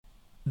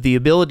the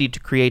ability to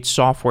create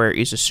software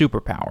is a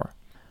superpower.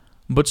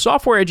 But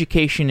software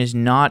education is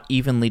not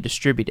evenly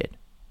distributed.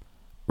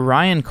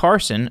 Ryan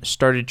Carson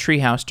started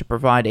Treehouse to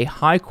provide a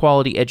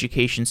high-quality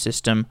education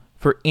system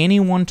for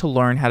anyone to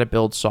learn how to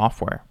build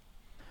software.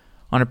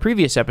 On a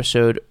previous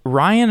episode,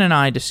 Ryan and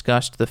I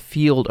discussed the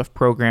field of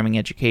programming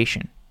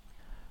education.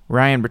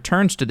 Ryan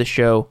returns to the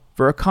show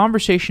for a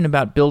conversation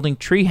about building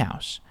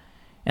Treehouse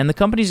and the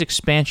company's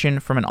expansion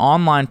from an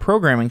online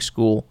programming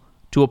school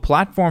to a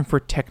platform for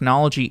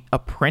technology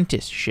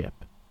apprenticeship.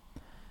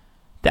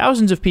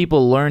 Thousands of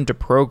people learn to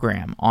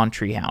program on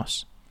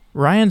Treehouse.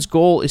 Ryan's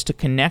goal is to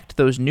connect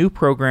those new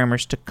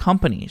programmers to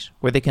companies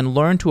where they can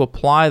learn to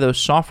apply those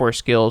software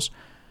skills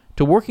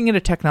to working at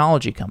a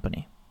technology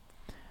company.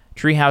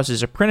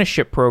 Treehouse's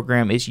apprenticeship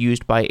program is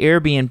used by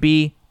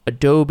Airbnb,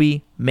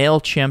 Adobe,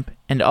 MailChimp,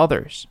 and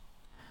others.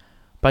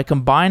 By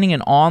combining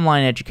an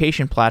online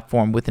education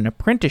platform with an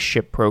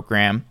apprenticeship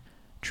program,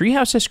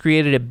 Treehouse has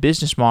created a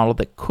business model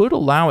that could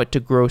allow it to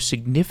grow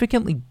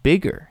significantly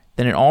bigger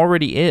than it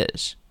already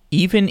is,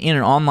 even in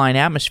an online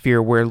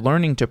atmosphere where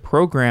learning to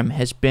program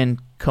has been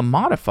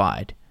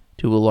commodified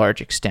to a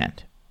large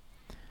extent.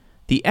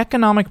 The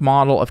economic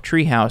model of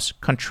Treehouse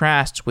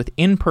contrasts with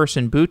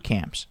in-person boot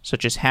camps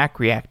such as Hack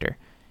Reactor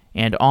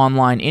and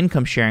online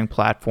income-sharing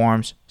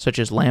platforms such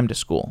as Lambda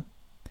School.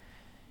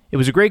 It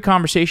was a great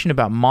conversation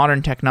about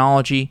modern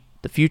technology,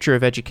 the future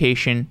of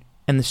education,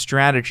 and the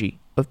strategy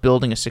of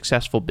building a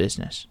successful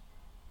business.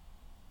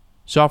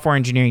 Software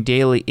Engineering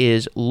Daily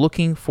is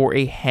looking for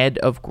a head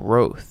of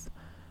growth.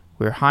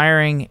 We're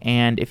hiring,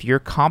 and if you're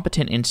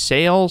competent in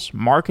sales,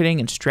 marketing,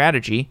 and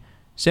strategy,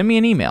 send me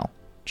an email,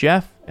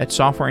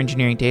 jeff@Software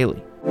Engineering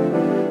Daily.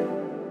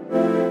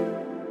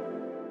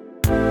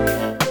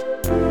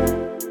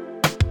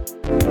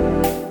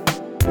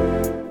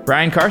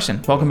 Ryan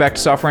Carson, welcome back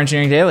to Software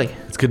Engineering Daily.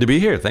 It's good to be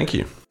here. Thank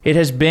you. It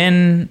has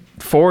been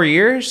 4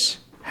 years.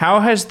 How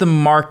has the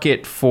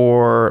market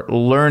for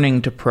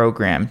learning to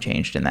program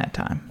changed in that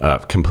time?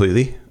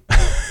 Completely.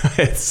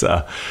 It's,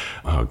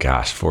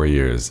 4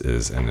 years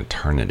is an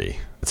eternity.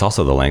 It's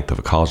also the length of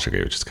a college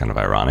degree, which is kind of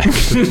ironic.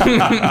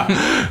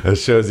 It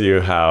shows you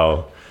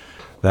how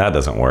that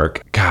doesn't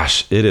work.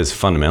 Gosh, it is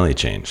fundamentally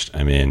changed.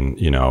 I mean,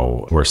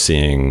 we're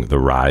seeing the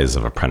rise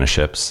of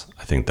apprenticeships.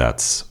 I think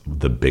that's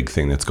the big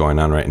thing that's going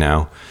on right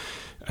now.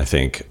 I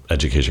think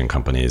education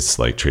companies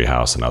like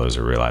Treehouse and others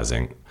are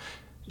realizing,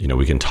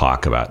 we can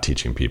talk about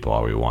teaching people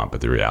all we want,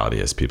 but the reality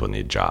is people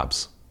need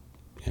jobs,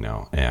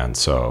 and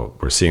so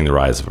we're seeing the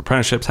rise of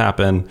apprenticeships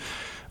happen.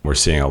 We're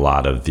seeing a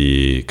lot of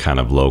the kind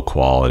of low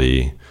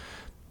quality,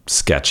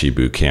 sketchy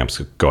boot camps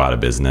go out of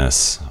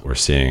business. We're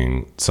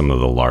seeing some of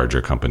the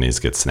larger companies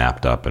get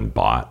snapped up and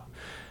bought.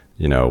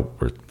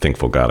 We're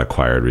Thinkful got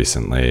acquired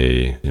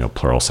recently.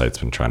 Pluralsight's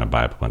been trying to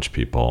buy up a bunch of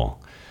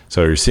people.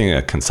 So you're seeing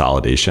a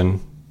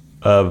consolidation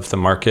of the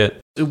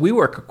market.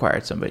 WeWork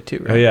acquired somebody too,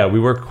 right? Oh yeah,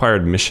 WeWork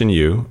acquired Mission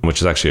U, which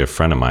is actually a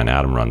friend of mine,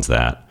 Adam, runs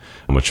that,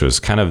 which was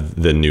kind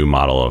of the new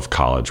model of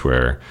college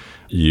where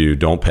you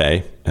don't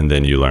pay and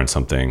then you learn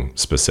something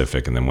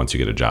specific. And then once you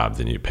get a job,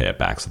 then you pay it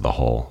back. So the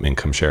whole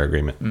income share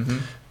agreement,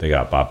 They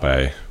got bought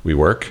by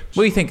WeWork.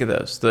 What do you think of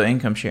those, the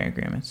income sharing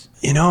agreements?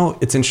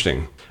 It's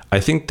interesting. I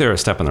think they're a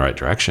step in the right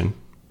direction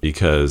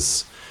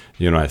because,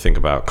 I think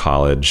about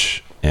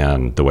college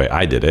and the way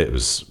I did it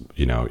was,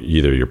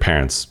 either your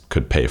parents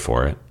could pay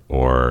for it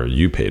or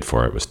you paid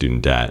for it with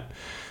student debt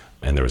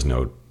and there was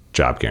no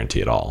job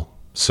guarantee at all.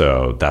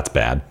 So that's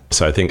bad.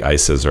 So I think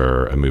ISAs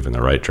are a move in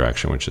the right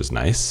direction, which is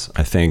nice.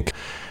 I think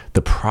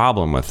the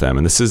problem with them,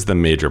 and this is the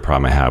major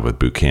problem I have with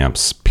boot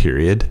camps,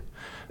 period,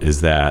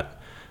 is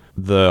that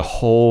the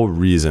whole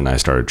reason I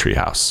started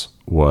Treehouse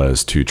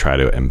was to try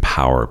to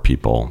empower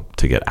people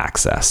to get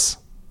access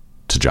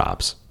to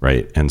jobs,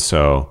 right? And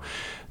so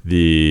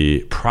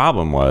the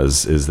problem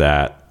is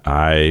that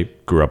I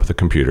grew up with a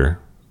computer,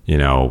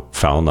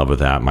 fell in love with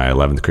that. My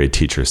 11th grade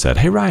teacher said,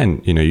 "Hey,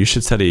 Ryan, you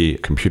should study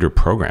computer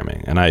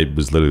programming." And I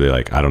was literally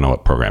like, "I don't know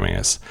what programming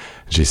is."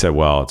 And she said,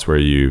 "Well, it's where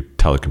you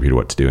tell the computer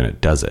what to do and it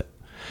does it."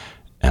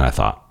 And I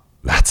thought,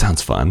 that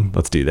sounds fun.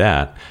 Let's do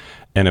that.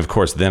 And of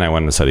course, then I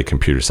went to study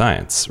computer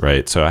science,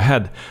 right? So I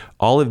had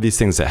all of these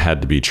things that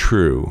had to be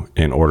true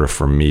in order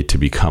for me to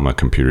become a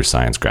computer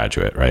science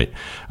graduate, right?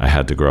 I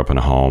had to grow up in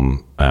a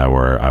home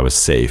where I was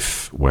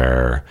safe,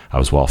 where I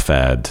was well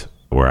fed,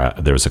 where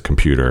there was a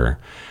computer,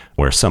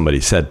 where somebody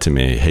said to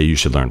me, "Hey, you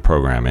should learn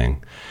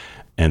programming."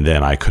 And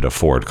then I could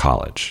afford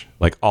college.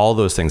 Like all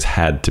those things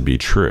had to be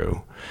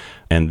true.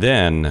 And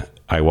then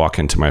I walk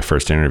into my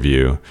first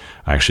interview.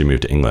 I actually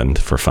moved to England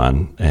for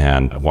fun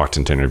and I walked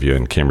into an interview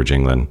in Cambridge,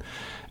 England.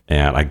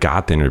 And I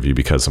got the interview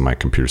because of my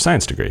computer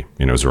science degree.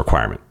 It was a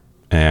requirement.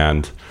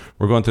 And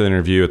we're going through the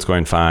interview. It's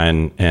going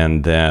fine.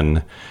 And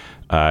then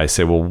I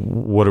say, "Well,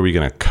 what are we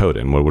going to code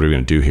in? What are we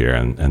going to do here?"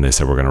 And they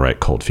said, "We're going to write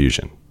Cold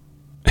Fusion."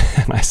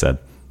 And I said,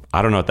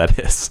 "I don't know what that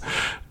is.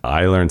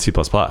 I learned C++,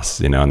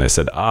 and they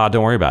said,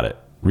 don't worry about it.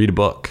 Read a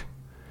book."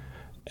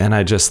 And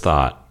I just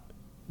thought,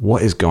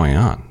 what is going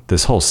on?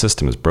 This whole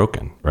system is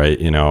broken, right?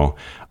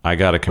 I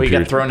got a computer. Well,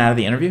 you got thrown out of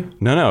the interview?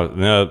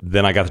 No.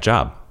 Then I got the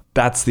job.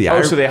 That's the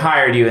so they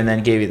hired you and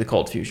then gave you the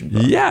cold fusion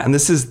book. Yeah, and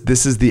this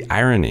is the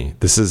irony.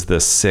 This is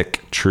the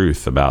sick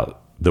truth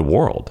about the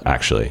world,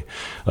 actually.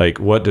 Like,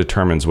 what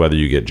determines whether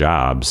you get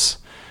jobs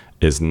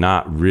is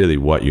not really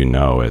what you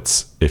know,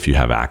 it's if you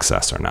have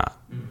access or not,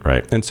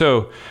 right? And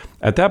so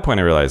at that point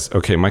I realized,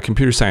 okay, my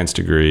computer science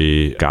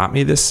degree got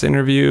me this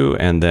interview,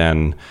 and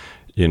then,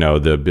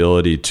 the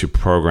ability to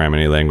program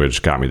any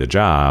language got me the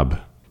job.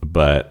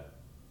 But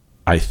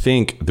I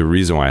think the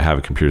reason why I have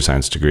a computer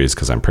science degree is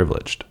because I'm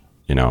privileged.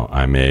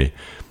 I'm a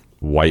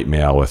white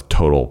male with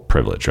total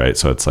privilege, right?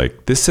 So it's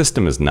like, this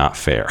system is not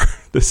fair.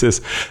 This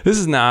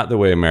is not the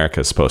way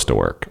America is supposed to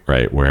work,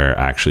 right? Where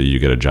actually you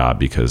get a job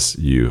because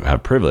you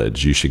have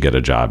privilege. You should get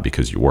a job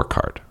because you work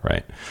hard,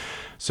 right?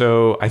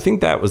 So I think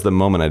that was the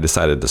moment I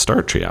decided to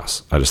start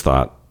Treehouse. I just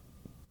thought,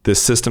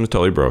 this system is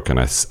totally broken.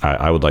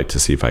 I would like to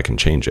see if I can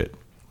change it.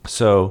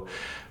 So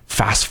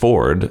fast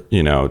forward,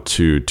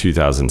 to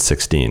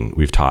 2016,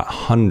 we've taught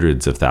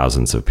hundreds of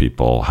thousands of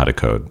people how to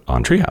code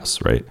on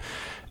Treehouse, right?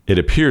 It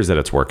appears that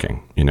it's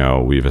working.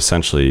 We've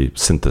essentially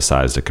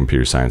synthesized a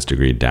computer science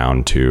degree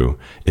down to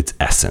its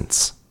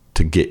essence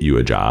to get you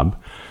a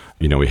job.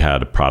 We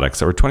had products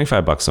that were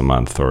 $25 a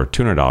month or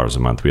 $200 a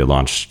month. We had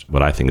launched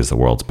what I think is the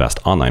world's best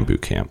online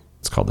boot camp.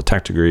 It's called the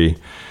Tech Degree.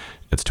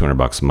 It's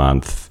 $200 a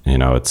month.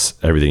 It's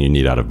everything you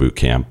need out of boot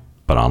camp,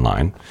 but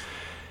online.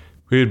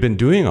 We had been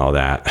doing all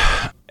that.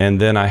 And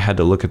then I had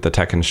to look at the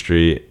tech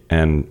industry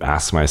and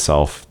ask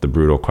myself the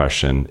brutal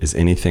question, is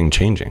anything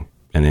changing?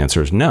 And the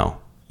answer is no.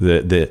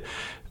 The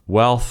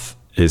wealth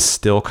is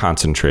still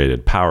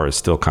concentrated. Power is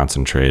still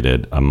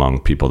concentrated among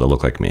people that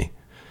look like me.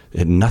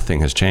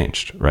 Nothing has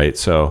changed, right?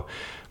 So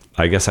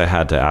I guess I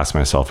had to ask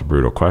myself a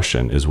brutal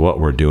question, is what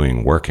we're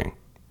doing working?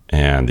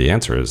 And the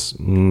answer is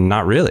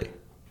not really.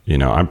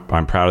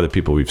 I'm proud of the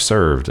people we've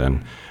served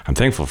and I'm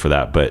thankful for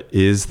that, but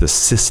is the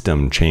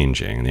system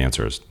changing? And the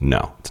answer is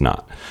no, it's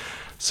not.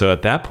 So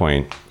at that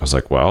point, I was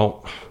like,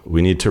 well,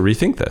 we need to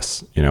rethink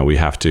this. We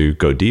have to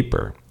go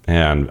deeper.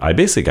 And I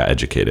basically got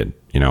educated,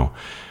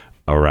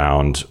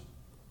 around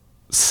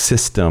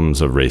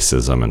systems of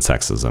racism and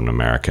sexism in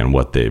America and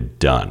what they've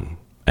done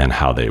and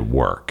how they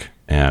work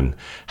and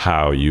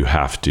how you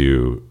have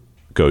to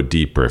go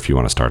deeper if you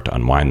want to start to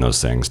unwind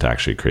those things to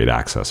actually create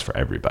access for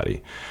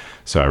everybody.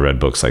 So I read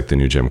books like The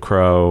New Jim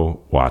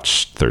Crow,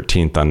 watched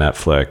 13th on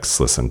Netflix,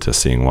 listened to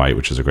Seeing White,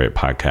 which is a great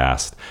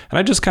podcast. And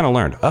I just kind of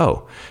learned,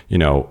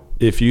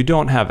 if you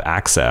don't have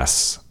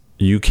access,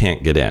 you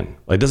can't get in.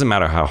 It doesn't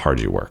matter how hard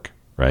you work,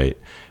 right?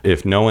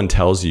 If no one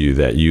tells you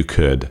that you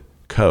could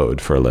code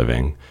for a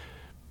living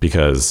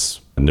because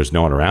there's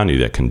no one around you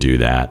that can do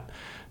that,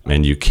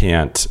 and you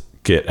can't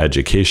get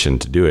education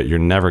to do it, you're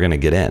never going to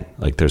get in.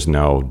 There's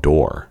no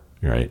door,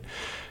 right?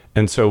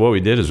 And so what we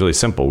did is really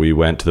simple. We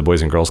went to the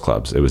Boys and Girls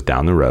Clubs. It was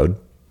down the road.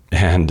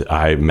 And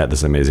I met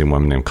this amazing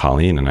woman named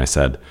Colleen. And I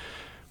said,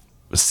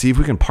 see if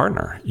we can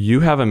partner.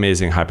 You have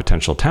amazing high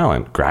potential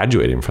talent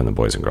graduating from the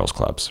Boys and Girls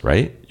Clubs,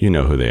 right? You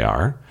know who they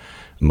are.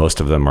 Most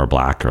of them are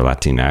Black or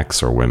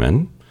Latinx or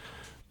women.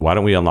 Why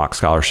don't we unlock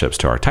scholarships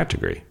to our tech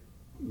degree?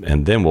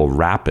 And then we'll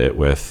wrap it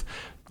with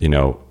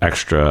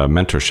extra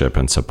mentorship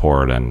and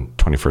support and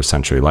 21st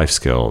century life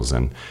skills.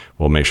 And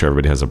we'll make sure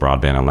everybody has a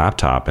broadband and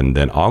laptop. And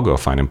then I'll go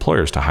find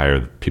employers to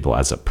hire people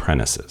as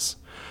apprentices.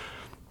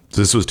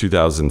 So this was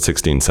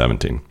 2016,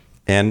 17.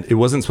 And it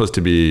wasn't supposed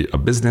to be a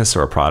business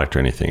or a product or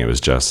anything. It was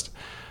just,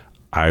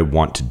 I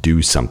want to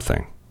do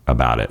something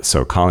about it.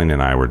 So Colleen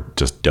and I were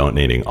just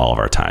donating all of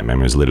our time. It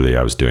was literally,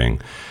 I was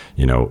doing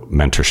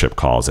mentorship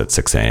calls at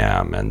 6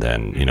 a.m. and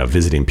then,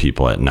 visiting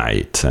people at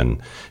night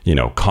and,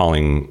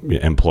 calling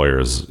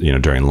employers,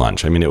 during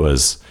lunch. It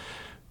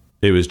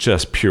was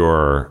just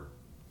pure,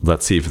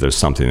 let's see if there's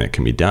something that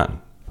can be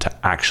done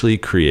to actually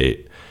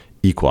create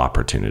equal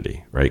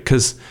opportunity, right?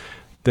 Because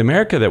the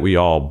America that we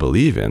all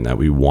believe in, that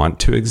we want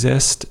to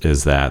exist,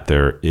 is that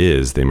there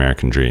is the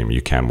American dream.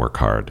 You can work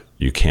hard.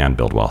 You can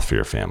build wealth for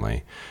your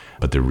family.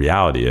 But the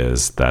reality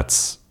is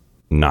that's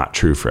not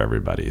true for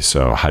everybody.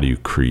 So how do you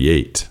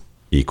create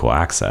equal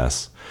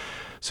access?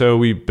 So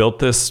we built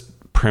this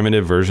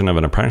primitive version of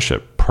an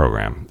apprenticeship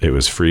program. It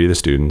was free to the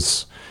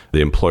students.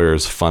 The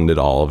employers funded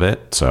all of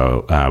it.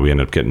 So we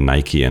ended up getting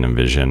Nike and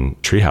Envision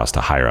Treehouse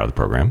to hire out of the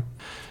program.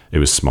 It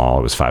was small.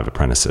 It was 5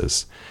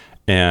 apprentices.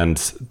 And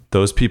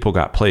those people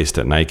got placed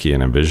at Nike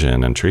and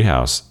Envision and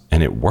Treehouse,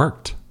 and it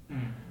worked.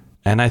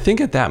 And I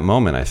think at that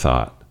moment I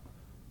thought,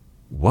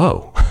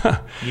 whoa.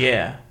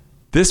 Yeah.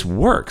 This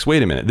works.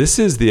 Wait a minute. This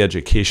is the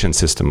education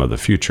system of the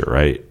future,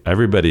 right?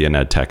 Everybody in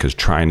ed tech is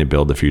trying to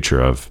build the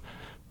future of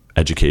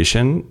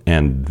education,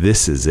 and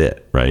this is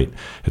it, right?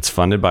 It's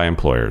funded by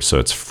employers, so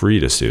it's free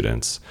to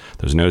students.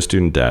 There's no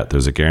student debt.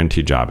 There's a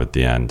guaranteed job at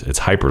the end. It's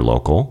hyper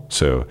local,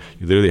 so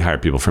you literally hire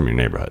people from your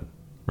neighborhood,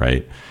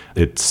 right?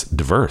 It's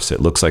diverse.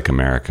 It looks like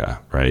America,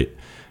 right?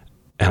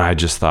 And I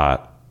just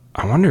thought,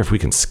 I wonder if we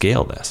can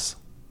scale this.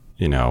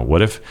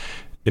 What if,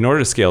 in order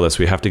to scale this,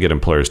 we have to get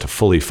employers to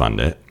fully fund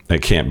it.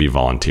 It can't be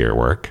volunteer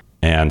work.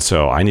 And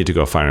so I need to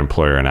go find an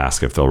employer and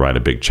ask if they'll write a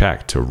big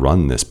check to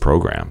run this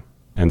program.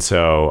 And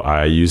so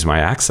I use my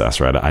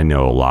access, right? I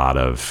know a lot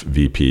of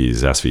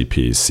VPs,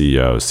 SVPs,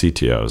 CEOs,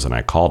 CTOs, and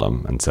I called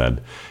them and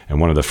said, and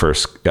one of the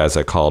first guys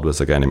I called was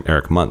a guy named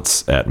Eric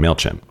Muntz at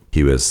MailChimp.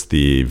 He was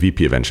the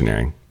VP of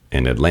engineering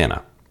in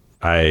Atlanta.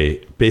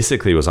 I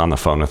basically was on the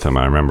phone with him.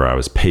 I remember I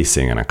was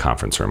pacing in a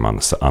conference room on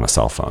a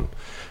cell phone.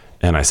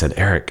 And I said,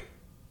 Eric,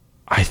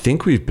 I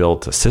think we've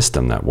built a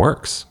system that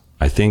works.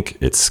 I think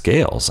it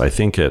scales. I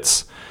think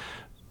it's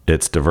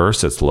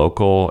diverse, it's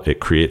local, it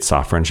creates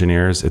software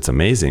engineers. It's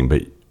amazing,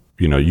 but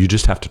you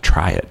just have to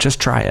try it.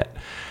 Just try it.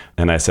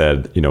 And I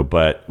said,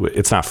 but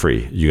it's not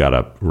free. You got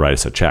to write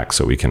us a check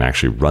so we can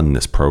actually run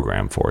this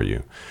program for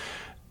you.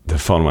 The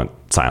phone went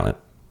silent.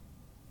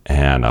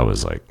 And I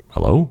was like,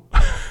 hello?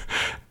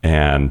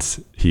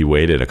 And he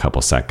waited a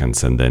couple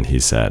seconds and then he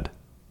said,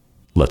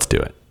 let's do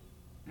it.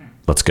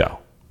 Let's go.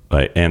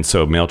 And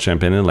so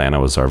MailChimp in Atlanta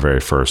was our very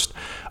first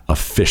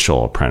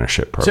official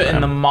apprenticeship program. So,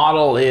 and the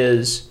model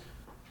is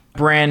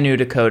brand new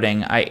to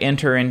coding. I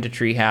enter into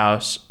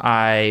Treehouse.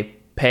 I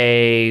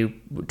pay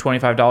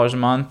 $25 a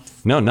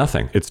month. No,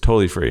 nothing. It's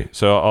totally free.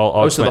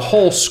 So so the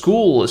whole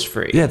school is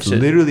free. Yeah, it's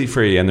literally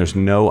free, and there's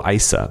no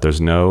ISA.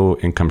 There's no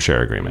income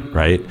share agreement,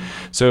 right?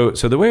 So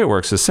the way it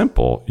works is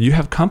simple. You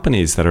have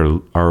companies that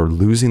are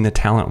losing the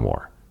talent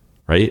war,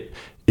 right?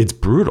 It's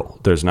brutal.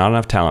 There's not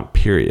enough talent,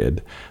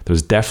 period.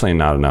 There's definitely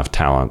not enough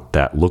talent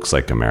that looks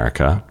like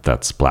America.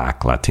 That's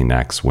Black,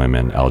 Latinx,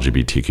 women,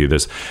 LGBTQ.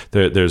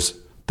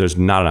 There's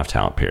not enough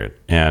talent, period.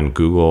 And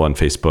Google and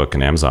Facebook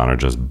and Amazon are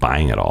just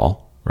buying it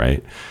all,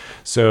 right?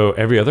 So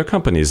every other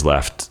company is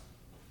left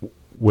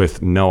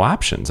with no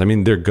options. I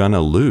mean, they're going to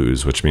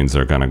lose, which means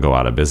they're going to go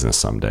out of business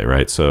someday,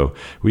 right? So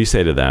we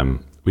say to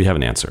them, we have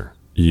an answer.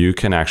 You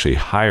can actually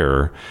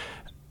hire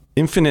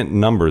infinite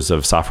numbers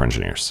of software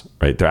engineers,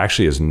 right? There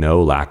actually is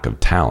no lack of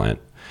talent.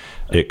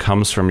 It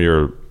comes from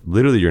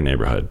literally your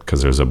neighborhood,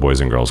 because there's a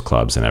boys and girls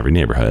clubs in every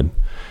neighborhood,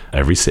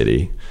 every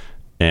city.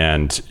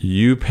 And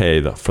you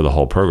pay for the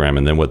whole program.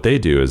 And then what they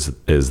do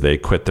is they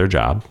quit their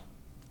job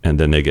and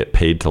then they get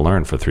paid to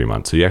learn for 3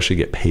 months. So you actually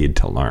get paid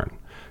to learn.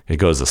 It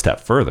goes a step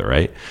further,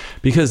 right?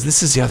 Because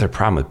this is the other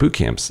problem with boot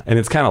camps. And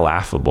it's kind of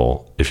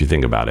laughable if you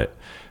think about it.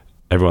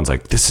 Everyone's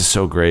like, this is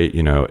so great.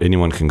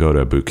 Anyone can go to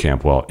a boot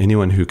camp. Well,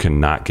 anyone who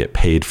cannot get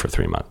paid for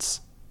 3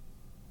 months,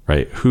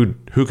 right? Who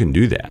can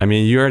do that? I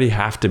mean, you already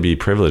have to be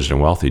privileged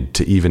and wealthy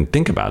to even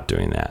think about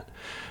doing that.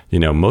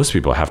 Most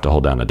people have to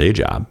hold down a day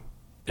job.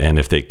 And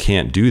if they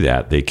can't do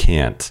that, they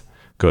can't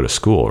go to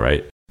school,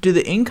 right? Do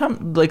the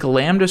income, like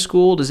Lambda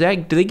School, do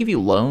they give you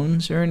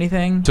loans or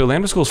anything? So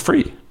Lambda School is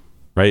free,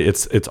 right?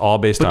 It's all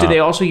based on... But do they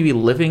also give you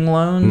living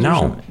loans?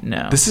 No.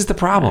 This is the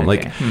problem.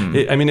 Okay.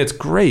 It's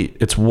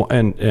great.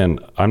 And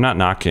I'm not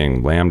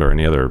knocking Lambda or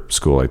any other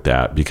school like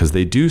that because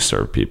they do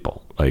serve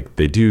people. Like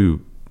they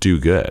do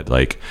good.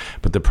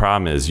 But the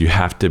problem is you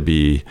have to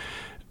be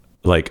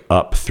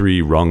up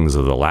 3 rungs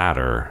of the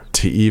ladder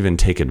to even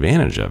take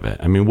advantage of it.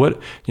 I mean,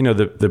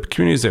 the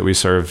communities that we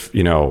serve,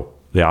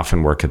 they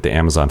often work at the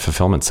Amazon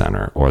fulfillment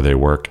center, or they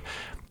work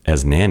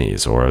as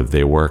nannies, or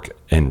they work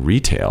in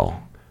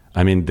retail.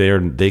 I mean,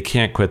 they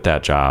can't quit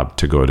that job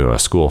to go to a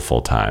school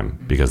full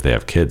time because they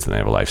have kids and they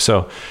have a life.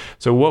 So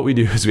what we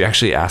do is we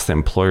actually ask the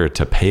employer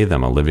to pay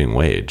them a living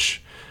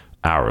wage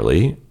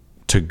hourly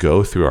to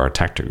go through our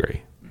tech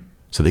degree.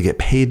 So they get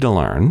paid to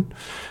learn.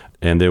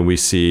 And then we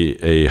see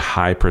a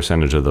high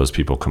percentage of those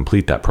people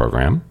complete that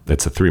program.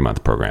 It's a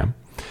 3-month program.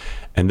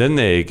 And then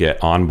they get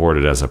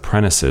onboarded as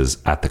apprentices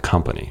at the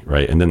company,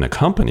 right? And then the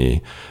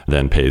company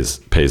then pays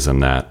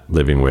them that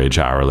living wage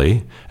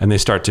hourly, and they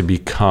start to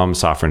become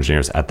software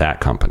engineers at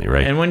that company,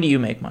 right? And when do you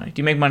make money? Do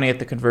you make money at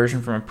the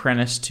conversion from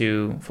apprentice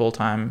to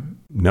full-time?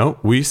 No,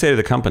 we say to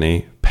the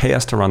company, pay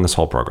us to run this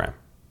whole program.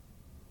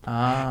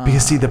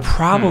 Because see, the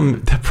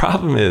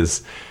problem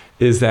is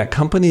that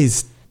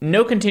companies...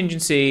 No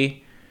contingency...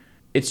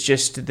 It's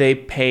just they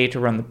pay to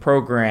run the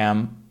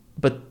program,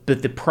 but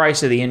the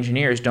price of the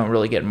engineers don't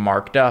really get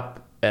marked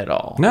up at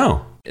all.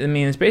 No. I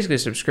mean, it's basically a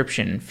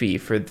subscription fee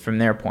from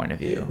their point of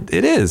view.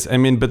 It is. I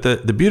mean, but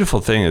the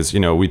beautiful thing is,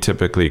 we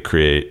typically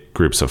create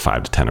groups of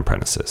 5 to 10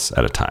 apprentices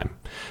at a time.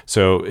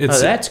 So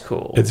that's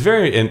cool. It's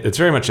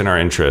very much in our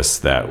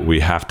interest that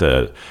we have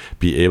to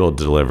be able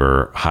to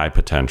deliver high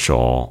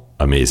potential,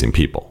 amazing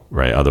people,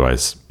 right?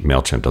 Otherwise,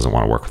 MailChimp doesn't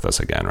want to work with us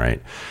again,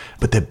 right?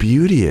 But the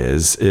beauty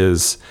is,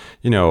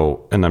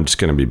 and I'm just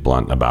going to be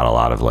blunt about a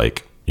lot of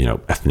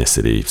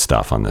ethnicity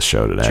stuff on this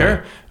show today.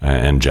 Sure.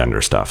 And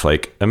gender stuff.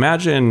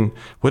 Imagine,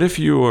 what if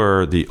you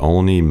were the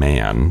only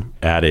man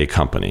at a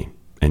company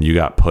and you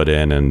got put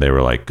in and they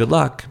were like, good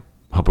luck,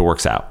 hope it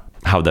works out.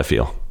 How would that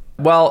feel?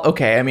 Well,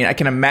 okay. I mean, I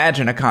can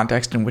imagine a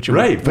context in which it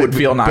would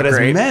feel not great.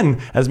 But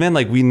as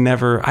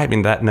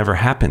men, that never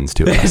happens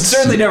to us. It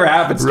certainly never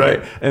happens to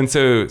right. And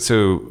so,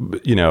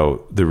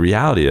 the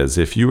reality is,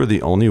 if you were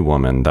the only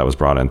woman that was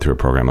brought in through a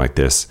program like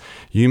this,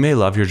 you may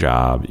love your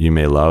job, you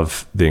may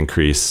love the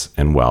increase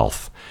in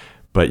wealth,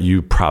 but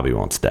you probably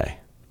won't stay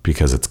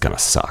because it's going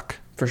to suck.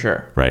 For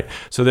sure. Right.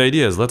 So the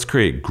idea is, let's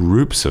create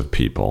groups of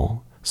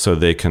people so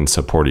they can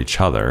support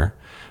each other.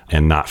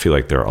 and not feel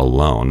like they're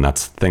alone.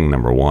 That's thing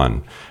number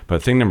one.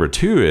 But thing number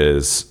two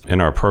is, in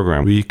our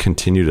program, we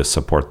continue to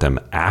support them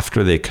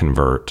after they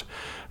convert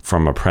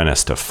from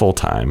apprentice to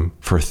full-time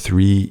for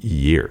 3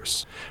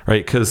 years,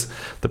 right? Because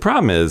the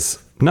problem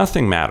is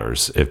nothing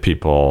matters if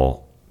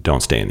people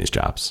don't stay in these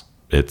jobs.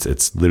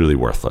 It's literally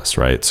worthless,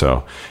 right?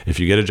 So if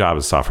you get a job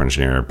as a software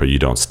engineer, but you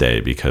don't stay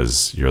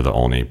because you're the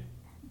only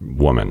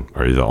woman,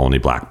 or you're the only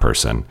black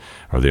person,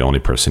 or the only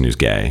person who's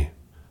gay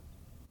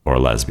or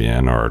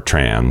lesbian or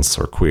trans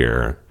or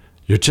queer,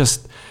 you're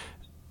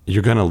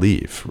going to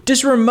leave.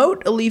 Does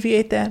remote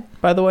alleviate that,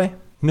 by the way?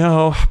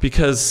 No,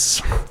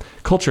 because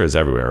culture is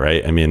everywhere,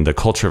 right? I mean, the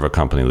culture of a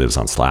company lives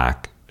on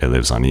Slack, it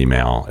lives on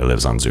email, it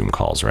lives on Zoom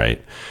calls,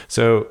 right?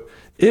 So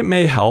it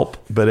may help,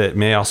 but it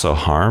may also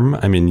harm.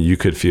 I mean, you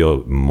could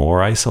feel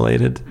more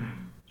isolated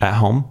at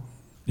home,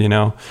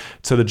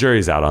 So the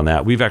jury's out on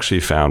that. We've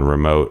actually found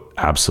remote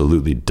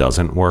absolutely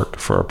doesn't work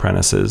for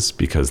apprentices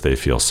because they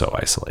feel so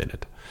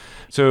isolated.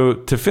 So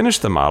to finish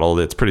the model,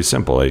 it's pretty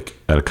simple. Like,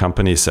 a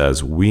company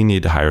says, we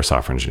need to hire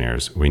software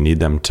engineers. We need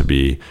them to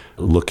be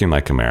looking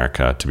like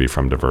America, to be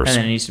from diverse.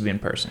 And it needs to be in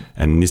person.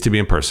 And it needs to be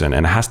in person.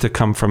 And it has to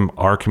come from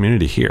our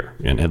community here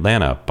in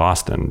Atlanta,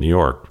 Boston, New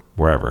York,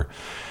 wherever.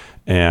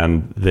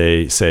 And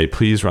they say,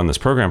 please run this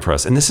program for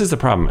us. And this is the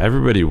problem.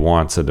 Everybody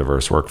wants a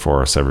diverse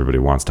workforce. Everybody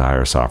wants to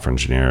hire software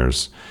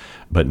engineers.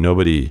 But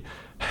nobody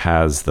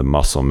has the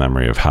muscle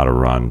memory of how to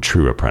run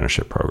true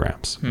apprenticeship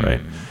programs,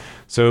 right?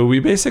 So we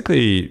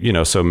basically,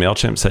 so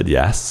MailChimp said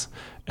yes,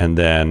 and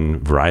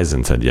then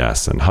Verizon said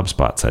yes, and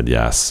HubSpot said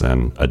yes,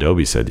 and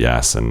Adobe said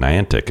yes, and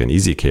Niantic and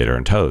EasyCater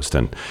and Toast.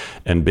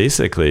 And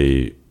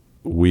basically,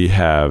 we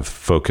have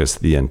focused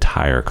the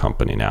entire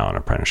company now on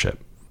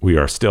apprenticeship. We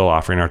are still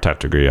offering our tech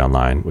degree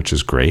online, which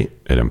is great.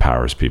 It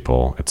empowers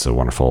people. It's a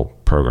wonderful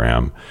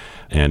program.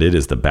 And it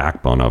is the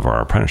backbone of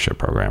our apprenticeship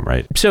program,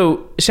 right?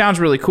 So it sounds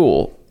really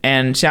cool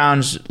and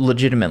sounds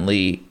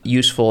legitimately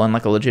useful and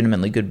like a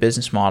legitimately good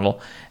business model.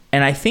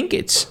 And I think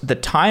the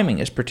timing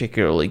is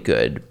particularly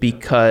good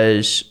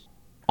because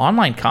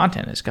online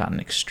content has gotten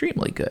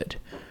extremely good.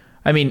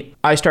 I mean,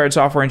 I started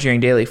Software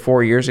Engineering Daily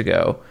 4 years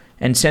ago.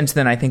 And since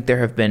then, I think there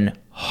have been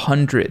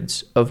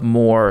hundreds of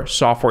more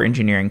software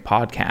engineering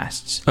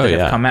podcasts that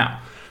have come out.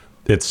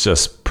 It's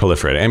just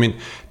proliferating. I mean,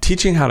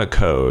 teaching how to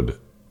code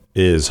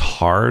is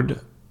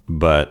hard,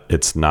 but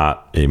it's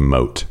not a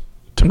moat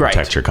to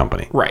protect your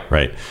company.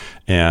 Right.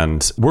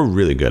 And we're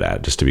really good at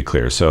it, just to be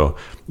clear. So,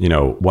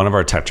 one of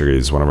our tech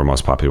degrees, one of our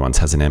most popular ones,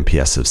 has an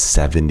NPS of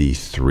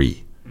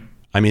 73.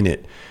 I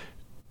mean,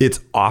 it's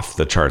off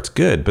the charts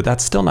good, but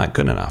that's still not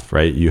good enough,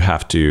 right? You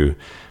have to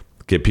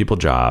get people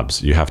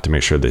jobs. You have to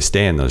make sure they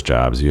stay in those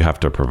jobs. You have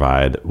to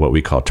provide what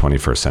we call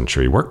 21st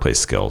century workplace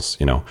skills.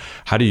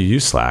 How do you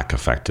use Slack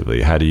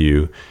effectively? How do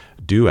you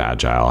do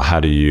Agile? How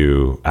do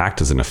you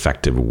act as an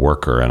effective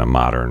worker in a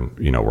modern,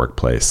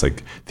 workplace?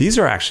 Like, these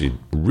are actually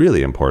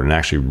really important and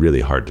actually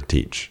really hard to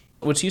teach.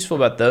 What's useful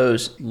about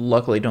those,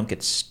 luckily, don't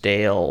get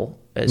stale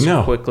as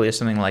quickly as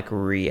something like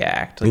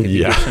React. Like, if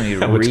you give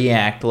somebody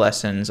React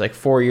lessons, like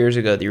 4 years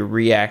ago, the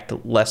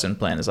React lesson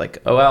plan is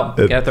like, oh, well,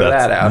 gotta throw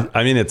that out.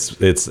 I mean,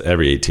 it's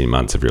every 18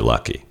 months if you're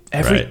lucky.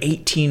 Every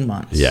 18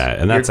 months. Yeah,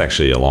 and that's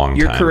actually a long time.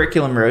 Your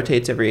curriculum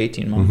rotates every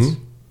 18 months.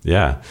 Mm-hmm.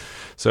 Yeah.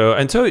 So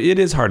it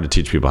is hard to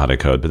teach people how to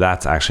code, but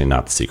that's actually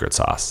not the secret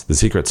sauce. The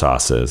secret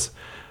sauce is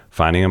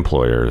finding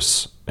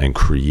employers and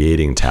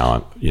creating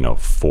talent,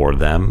 for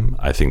them.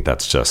 I think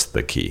that's just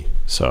the key.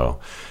 So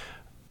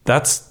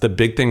that's the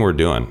big thing we're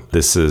doing.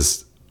 This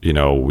is,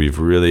 we've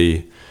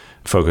really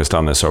focused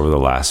on this over the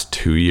last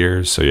 2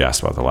 years. So you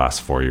asked about the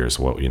last 4 years,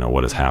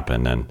 what has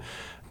happened. And,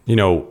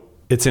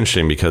 it's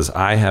interesting because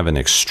I have an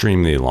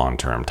extremely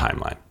long-term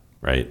timeline,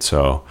 right?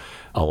 So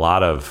a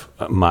lot of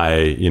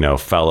my,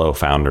 fellow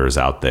founders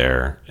out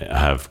there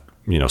have,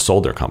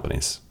 sold their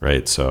companies,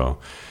 right? So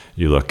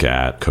you look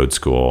at Code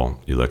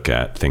School, you look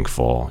at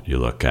Thinkful, you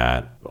look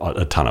at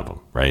a ton of them,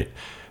 right?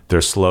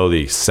 They're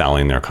slowly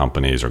selling their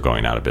companies or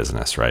going out of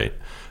business, right?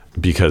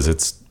 Because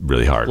it's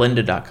really hard.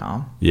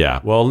 Lynda.com. Yeah.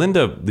 Well,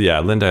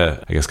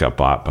 Lynda, I guess, got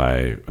bought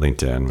by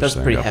LinkedIn. That's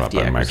a pretty hefty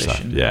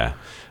acquisition. Microsoft. Yeah.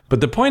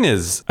 But the point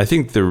is, I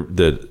think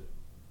the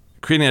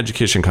creating an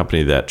education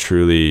company that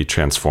truly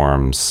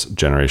transforms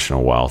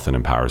generational wealth and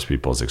empowers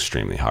people is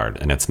extremely hard.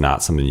 And it's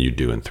not something you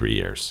do in 3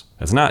 years.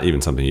 It's not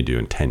even something you do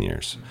in 10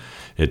 years.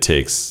 It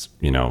takes,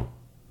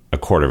 a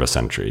quarter of a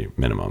century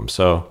minimum.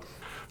 So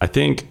I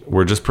think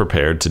we're just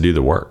prepared to do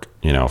the work,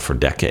 for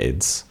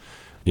decades.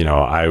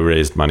 I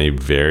raised money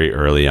very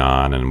early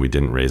on and we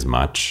didn't raise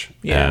much.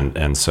 Yeah.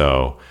 And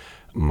so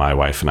my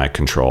wife and I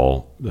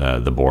control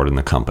the board and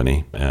the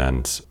company.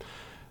 And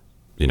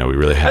we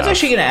really have. I was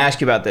actually going to ask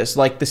you about this,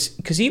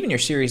 because even your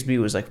Series B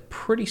was like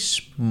pretty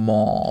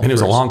small. And it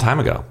was a long time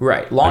ago.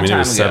 Right, time ago. It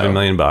was $7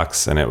 million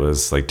and it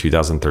was like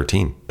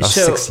 2013. That was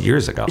 6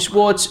 years ago.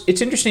 Well,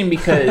 it's interesting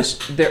because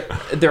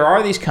there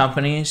are these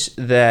companies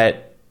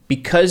that,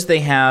 because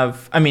they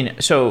have,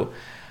 so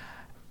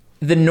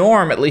the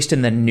norm, at least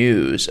in the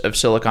news of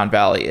Silicon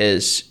Valley,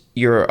 is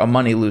you're a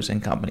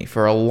money-losing company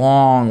for a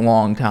long,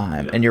 long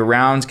time, and your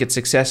rounds get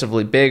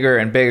successively bigger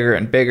and bigger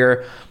and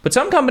bigger. But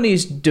some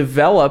companies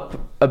develop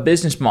a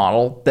business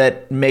model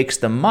that makes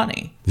them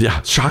money.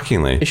 Yeah,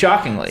 shockingly.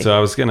 So I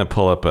was going to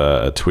pull up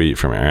a tweet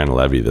from Aaron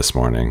Levy this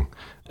morning,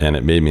 and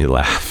it made me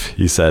laugh.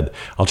 He said,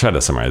 I'll try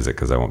to summarize it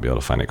because I won't be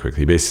able to find it quickly.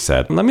 He basically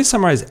said, let me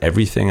summarize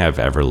everything I've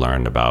ever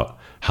learned about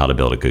how to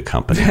build a good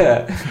company.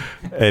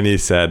 And he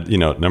said,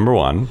 number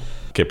one,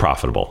 get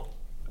profitable.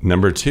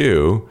 Number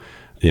two,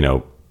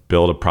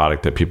 build a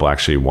product that people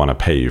actually want to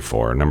pay you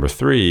for. Number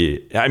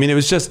three,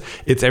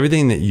 it's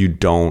everything that you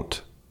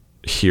don't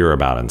hear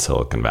about in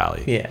Silicon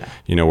Valley. Yeah.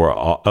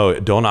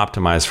 Don't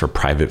optimize for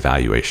private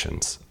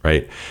valuations,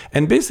 right?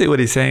 And basically what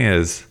he's saying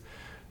is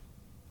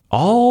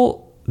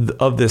all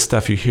of this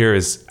stuff you hear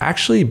is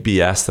actually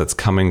BS that's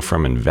coming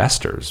from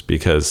investors,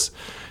 because,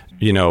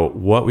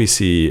 what we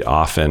see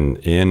often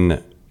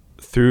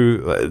through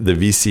the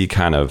VC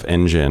kind of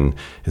engine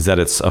is that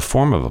it's a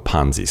form of a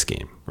Ponzi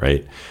scheme,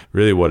 right?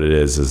 Really what it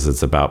is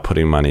it's about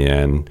putting money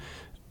in,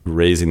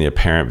 raising the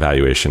apparent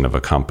valuation of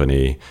a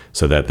company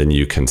so that then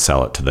you can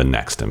sell it to the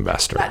next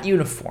investor. Not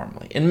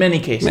uniformly. In many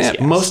cases, yes.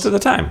 Most of the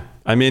time.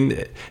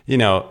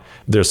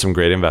 There's some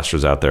great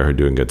investors out there who are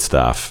doing good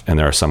stuff. And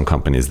there are some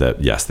companies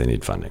that, yes, they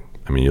need funding.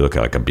 You look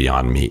at like a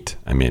Beyond Meat.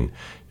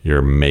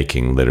 You're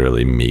making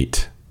literally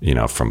meat,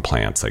 from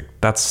plants. Like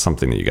that's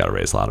something that you got to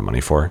raise a lot of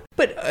money for.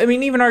 But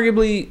even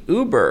arguably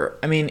Uber,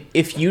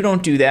 if you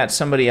don't do that,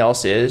 somebody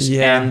else is.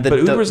 Yeah, but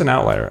Uber's an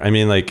outlier.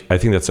 I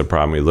think that's a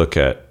problem. We look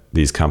at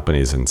these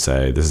companies and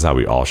say, this is how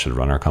we all should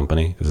run our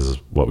company. This is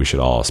what we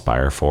should all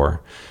aspire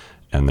for.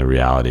 And the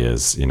reality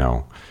is,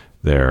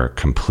 they're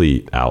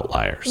complete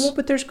outliers. Well,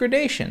 but there's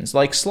gradations.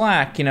 Like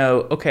Slack,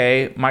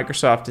 okay,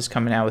 Microsoft is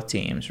coming out with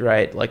Teams,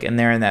 right? And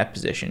they're in that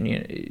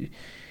position.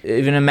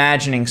 Even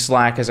imagining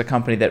Slack as a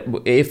company that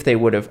if they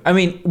would have,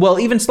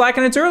 even Slack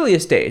in its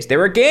earliest days, they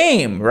were a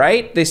game,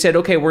 right? They said,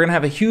 okay, we're going to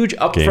have a huge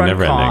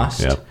upfront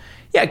cost. Yep.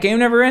 Yeah, game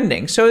never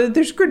ending. So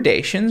there's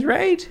gradations,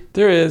 right?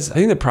 There is. I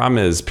think the problem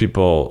is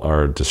people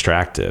are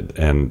distracted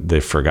and they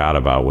forgot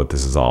about what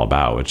this is all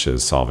about, which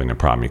is solving a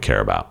problem you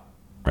care about,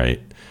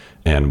 right?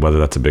 And whether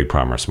that's a big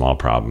problem or a small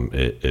problem,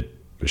 it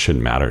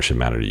shouldn't matter. It should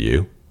matter to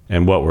you.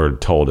 And what we're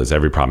told is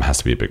every problem has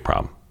to be a big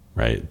problem,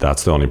 right?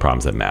 That's the only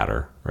problems that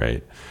matter,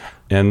 right?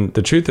 And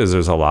the truth is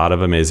there's a lot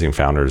of amazing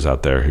founders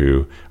out there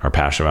who are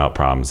passionate about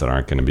problems that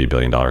aren't going to be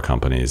billion-dollar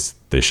companies.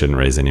 They shouldn't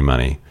raise any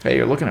money. Hey,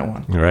 you're looking at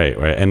one. Right.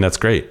 And that's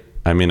great.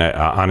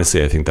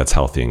 Honestly, I think that's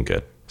healthy and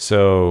good.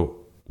 So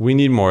we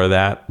need more of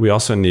that. We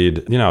also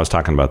need, I was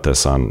talking about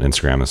this on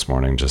Instagram this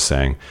morning, just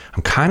saying,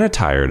 I'm kind of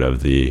tired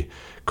of the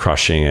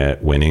crushing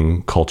it,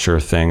 winning culture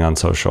thing on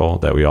social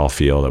that we all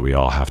feel that we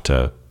all have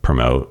to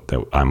promote,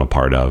 that I'm a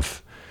part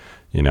of.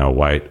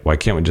 Why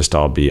can't we just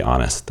all be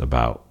honest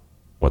about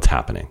what's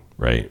happening,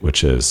 right?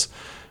 Which is,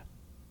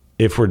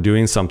 if we're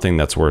doing something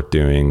that's worth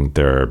doing,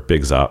 there are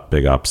big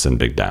ups and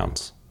big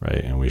downs,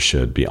 right? And we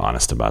should be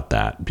honest about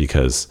that,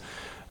 because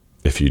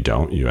if you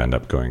don't, you end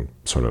up going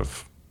sort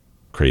of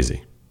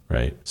crazy,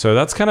 right? So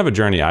that's kind of a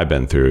journey I've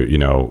been through.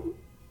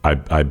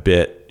 I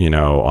bit,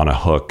 on a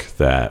hook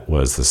that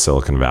was the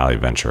Silicon Valley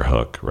venture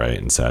hook, right?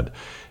 And said,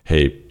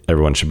 hey,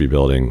 everyone should be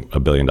building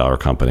 $1 billion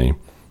company,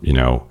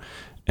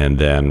 and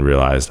then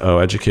realized,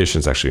 education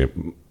is actually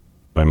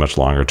a much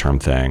longer term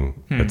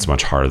thing. It's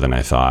much harder than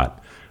I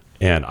thought.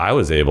 And I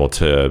was able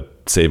to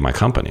save my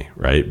company,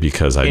 right?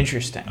 Because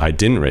I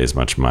didn't raise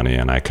much money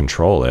and I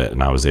control it.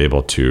 And I was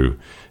able to,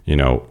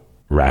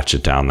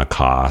 ratchet down the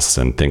costs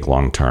and think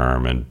long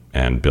term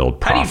and build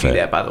profit. How do you do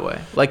that, by the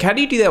way? How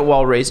do you do that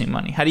while raising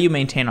money? How do you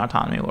maintain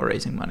autonomy while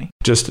raising money?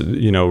 Just,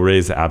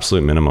 raise the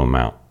absolute minimum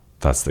amount.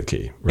 That's the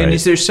key, right? And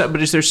is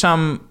there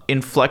some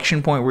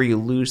inflection point where you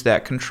lose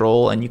that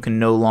control and you can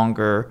no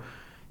longer...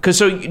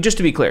 just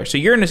to be clear, so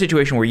you're in a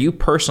situation where you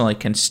personally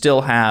can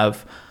still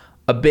have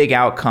a big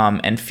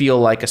outcome and feel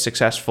like a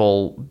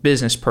successful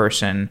business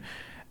person,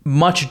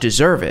 much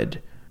deserved,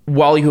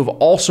 while you have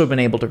also been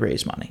able to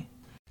raise money.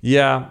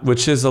 Yeah,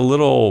 which is a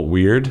little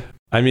weird.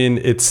 I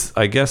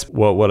guess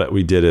what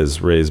we did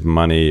is raise a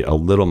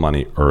little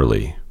money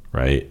early,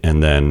 right?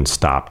 And then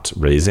stopped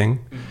raising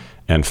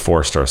and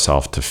forced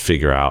ourselves to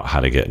figure out how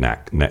to get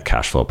net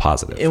cash flow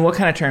positive. In what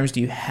kind of terms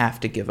do you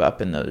have to give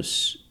up in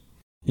those?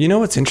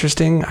 What's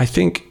interesting? I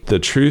think the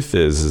truth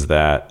is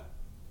that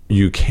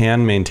you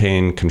can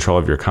maintain control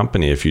of your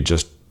company if you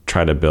just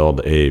try to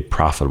build a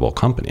profitable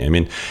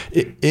company.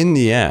 In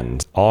the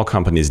end, all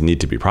companies need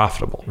to be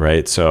profitable,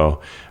 right? So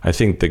I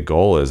think the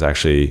goal is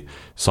actually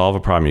solve a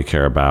problem you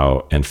care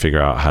about and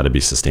figure out how to be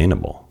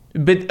sustainable.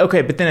 But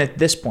then at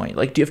this point,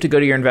 do you have to go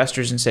to your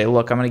investors and say,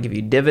 look, I'm going to give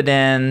you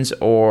dividends,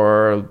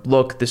 or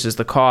look, this is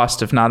the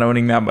cost of not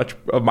owning that much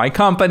of my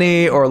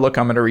company, or look,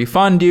 I'm going to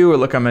refund you, or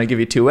look, I'm going to give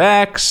you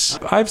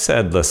 2x? I've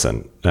said,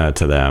 listen,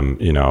 to them,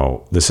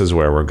 this is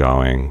where we're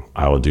going.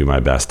 I will do my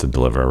best to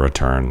deliver a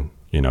return,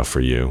 for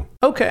you.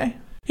 Okay.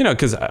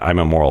 Because I'm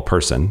a moral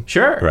person.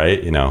 Sure.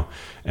 Right?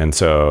 And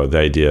so the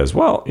idea is,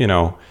 well,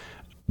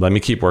 let me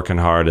keep working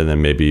hard, and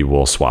then maybe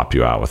we'll swap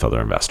you out with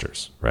other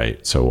investors,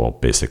 right? So we'll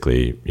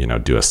basically,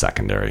 do a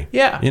secondary.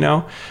 Yeah.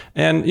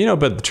 And,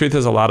 but the truth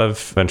is a lot of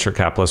venture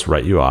capitalists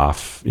write you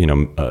off,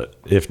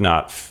 if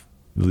not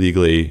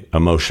legally,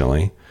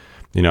 emotionally,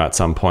 at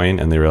some point,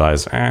 and they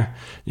realize,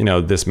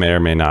 this may or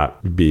may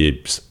not be, a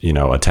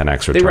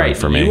 10x return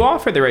for me. They write you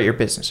off, or they write your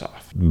business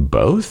off?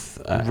 Both.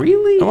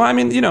 Really?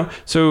 Well,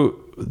 so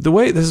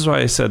this is why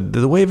I said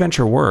the way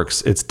venture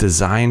works, it's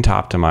designed to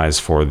optimize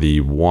for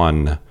the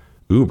one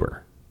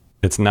Uber.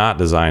 It's not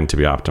designed to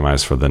be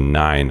optimized for the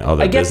 9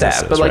 other businesses. I get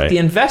that, but right? the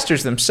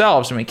investors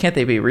themselves, can't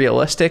they be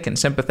realistic and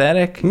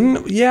sympathetic?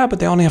 Yeah, but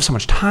they only have so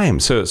much time.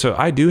 So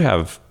I do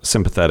have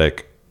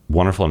sympathetic,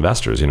 wonderful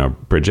investors.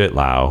 Bridget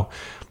Lau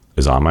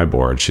is on my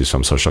board. She's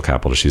from Social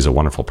Capital. She's a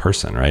wonderful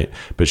person, right?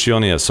 But she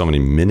only has so many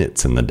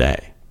minutes in the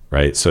day,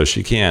 right? So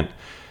she can't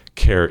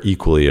care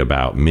equally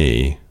about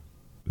me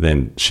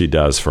than she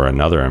does for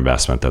another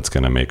investment that's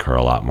going to make her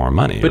a lot more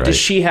money. But right? Does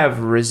she have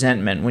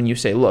resentment when you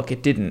say, look,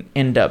 it didn't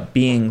end up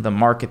being the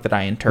market that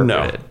I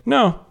interpreted?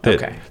 No.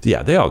 Okay.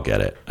 They all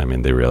get it.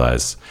 They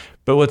realize.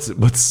 But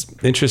what's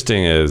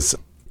interesting is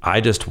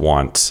I just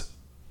want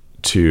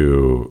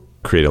to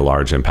create a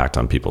large impact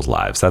on people's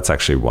lives. That's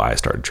actually why I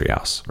started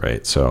Treehouse,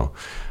 right? So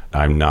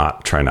I'm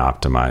not trying to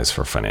optimize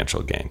for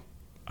financial gain.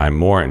 I'm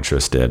more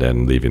interested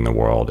in leaving the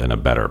world in a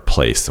better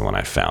place than when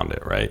I found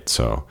it, right?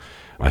 So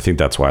I think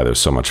that's why there's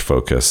so much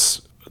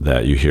focus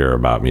that you hear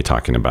about me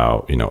talking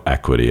about,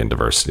 equity and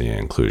diversity and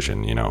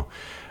inclusion.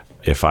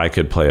 If I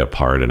could play a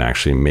part in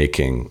actually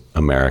making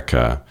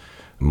America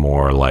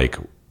more like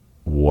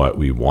what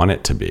we want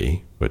it to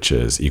be, which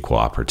is equal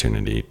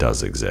opportunity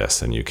does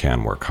exist and you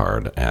can work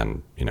hard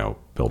and,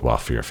 build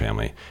wealth for your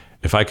family.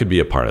 If I could be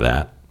a part of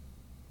that,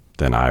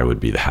 then I would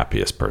be the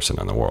happiest person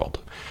in the world.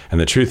 And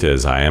the truth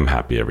is I am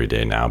happy every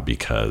day now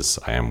because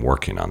I am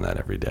working on that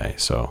every day.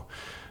 So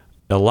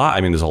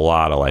there's a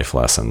lot of life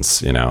lessons,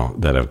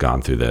 that have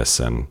gone through this.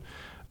 And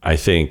I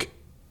think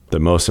the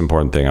most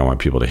important thing I want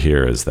people to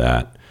hear is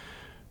that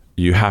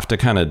you have to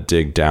kind of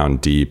dig down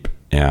deep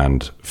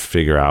and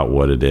figure out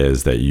what it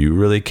is that you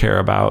really care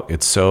about.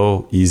 It's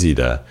so easy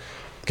to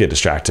get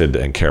distracted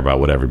and care about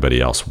what everybody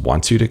else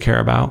wants you to care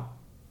about,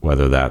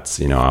 whether that's,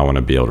 I want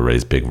to be able to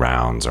raise big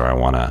rounds, or I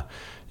want to,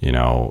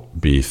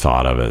 be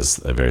thought of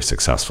as a very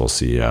successful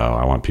CEO.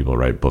 I want people to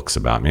write books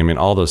about me.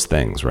 All those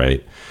things,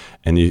 right?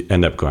 And you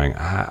end up going,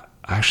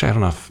 actually, I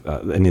don't know if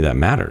any of that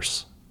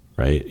matters,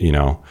 right?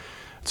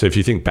 So if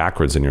you think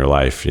backwards in your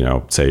life,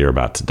 say you're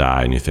about to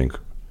die and you think,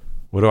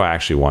 what do I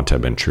actually want to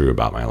have been true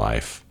about my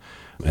life?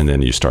 And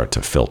then you start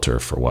to filter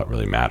for what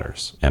really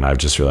matters. And I've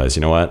just realized,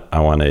 you know what? I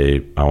want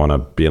to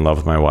be in love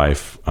with my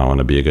wife. I want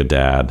to be a good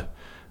dad.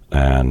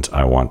 And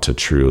I want to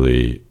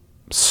truly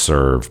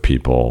serve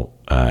people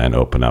and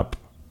open up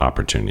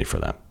opportunity for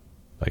them.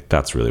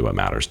 That's really what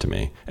matters to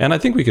me. And I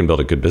think we can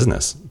build a good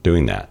business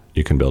doing that.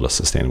 You can build a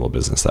sustainable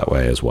business that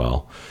way as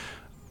well.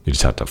 You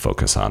just have to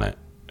focus on it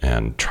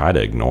and try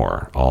to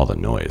ignore all the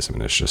noise.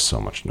 There's just so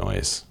much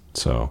noise.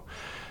 So,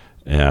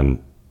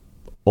 and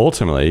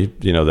ultimately,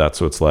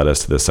 that's what's led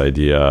us to this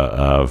idea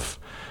of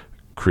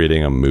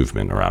creating a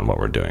movement around what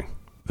we're doing.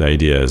 The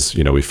idea is,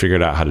 we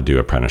figured out how to do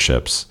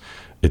apprenticeships.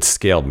 It's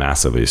scaled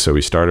massively. So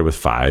we started with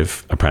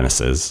 5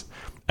 apprentices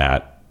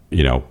at,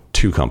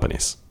 2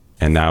 companies.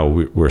 And now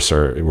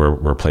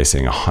we're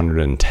placing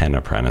 110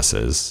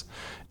 apprentices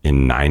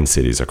in 9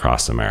 cities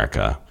across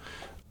America.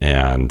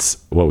 And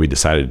what we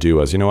decided to do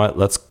was,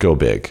 let's go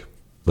big.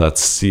 Let's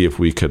see if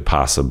we could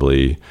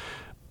possibly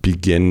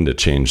begin to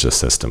change the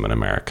system in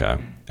America.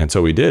 And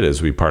so what we did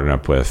is we partnered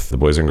up with the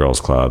Boys and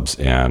Girls Clubs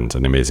and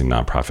an amazing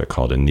nonprofit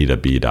called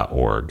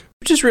AnitaB.org.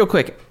 Just real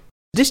quick,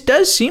 this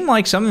does seem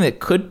like something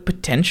that could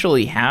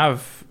potentially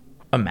have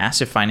a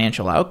massive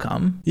financial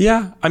outcome.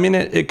 Yeah,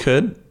 it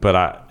could,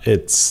 but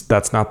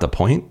that's not the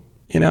point,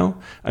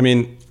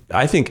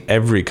 I think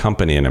every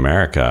company in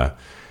America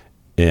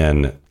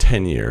in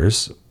 10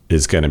 years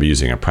is going to be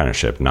using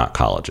apprenticeship, not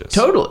colleges.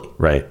 Totally.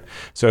 Right?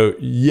 So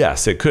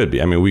yes, it could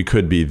be. We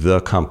could be the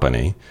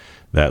company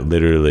that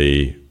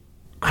literally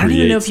I don't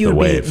even know if you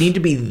need to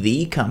be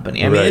the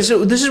company. Right. This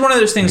is one of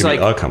those things like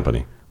a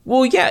company.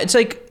 Well, yeah, it's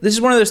like this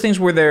is one of those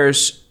things where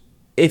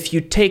if you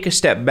take a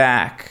step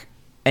back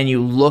and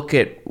you look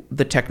at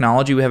the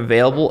technology we have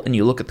available and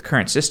you look at the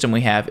current system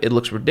we have, it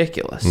looks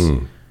ridiculous.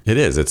 It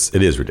is.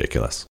 It is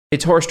ridiculous.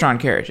 It's horse-drawn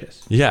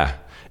carriages. Yeah.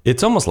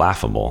 It's almost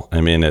laughable.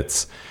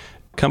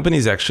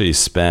 Companies actually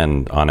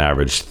spend on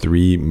average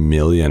 $3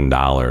 million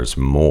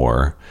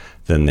more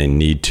than they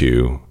need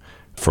to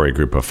for a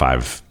group of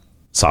 5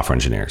 software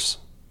engineers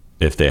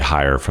if they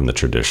hire from the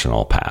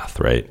traditional path,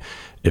 right?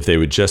 If they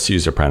would just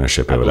use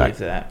apprenticeship, I believe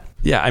that.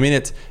 Yeah,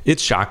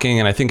 it's shocking,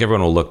 and I think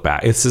everyone will look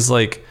back. It's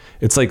like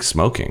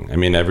smoking.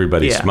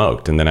 Everybody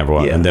smoked, and then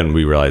and then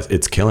we realized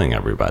it's killing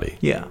everybody.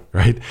 Yeah.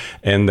 Right.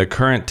 And the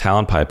current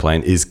talent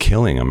pipeline is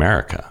killing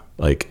America.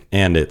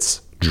 And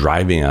it's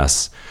driving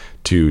us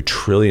to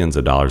trillions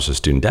of dollars of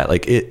student debt.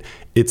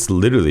 It's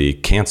literally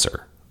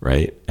cancer,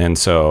 right? And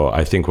so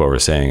I think what we're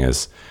saying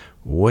is,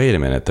 wait a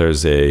minute,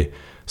 there's a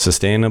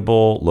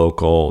sustainable,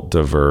 local,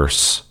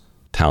 diverse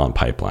talent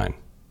pipeline.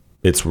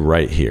 It's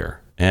right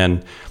here.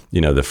 And,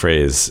 the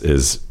phrase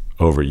is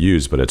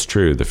overused, but it's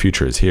true. The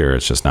future is here.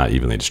 It's just not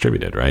evenly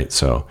distributed, right?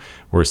 So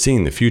we're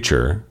seeing the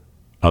future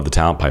of the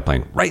talent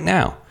pipeline right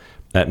now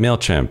at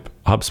MailChimp,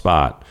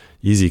 HubSpot,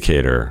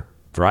 EasyCater,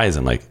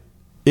 Verizon. Like,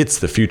 it's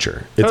the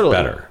future. It's Totally.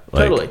 better.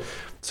 Totally.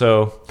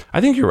 So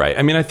I think you're right.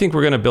 I mean, I think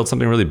we're going to build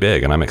something really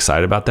big, and I'm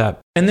excited about that.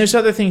 And there's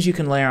other things you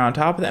can layer on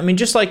top of that. I mean,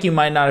 just like you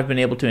might not have been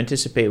able to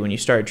anticipate when you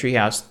started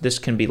Treehouse, this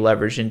can be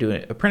leveraged into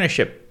an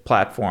apprenticeship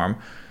platform.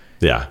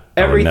 Yeah,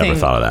 I would never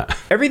thought of that.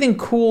 Everything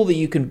cool that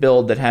you can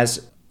build that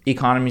has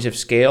economies of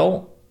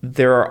scale,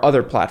 there are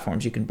other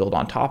platforms you can build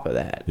on top of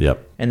that.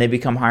 Yep. And they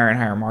become higher and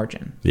higher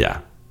margin.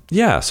 Yeah.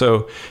 Yeah.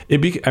 So we're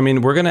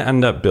going to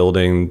end up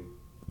building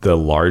the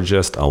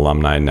largest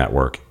alumni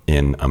network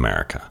in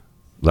America.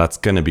 That's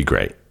going to be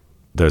great.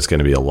 There's going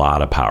to be a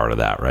lot of power to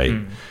that, right?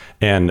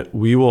 And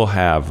we will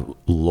have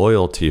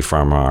loyalty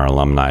from our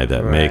alumni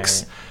that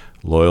makes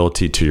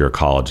loyalty to your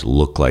college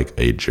look like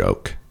a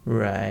joke.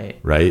 Right.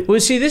 Right. Well,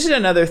 see, this is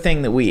another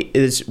thing that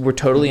we're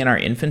totally in our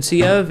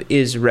infancy of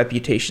is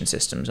reputation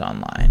systems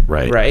online.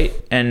 Right. Right.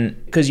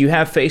 And because you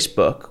have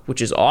Facebook,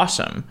 which is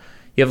awesome.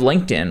 You have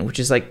LinkedIn, which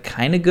is like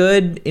kind of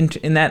good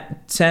in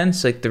that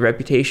sense, like the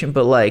reputation,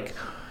 but like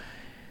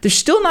there's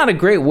still not a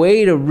great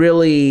way to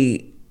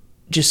really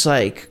just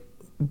like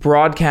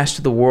broadcast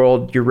to the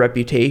world your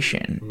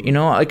reputation.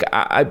 Like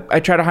I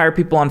try to hire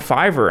people on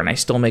Fiverr and I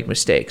still make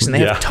mistakes, and they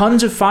have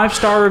tons of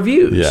 5-star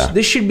reviews. Yeah.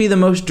 This should be the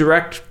most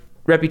direct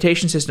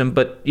reputation system,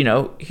 but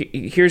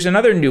here's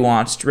another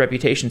nuanced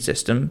reputation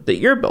system that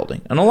you're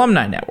building, an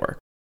alumni network.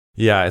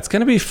 Yeah, it's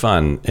going to be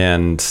fun.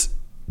 And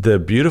the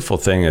beautiful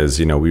thing is,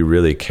 we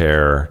really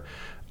care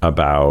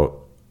about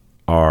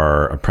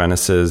our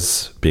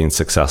apprentices being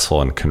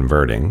successful and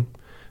converting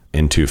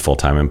into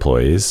full-time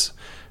employees,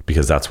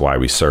 because that's why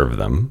we serve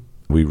them.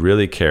 We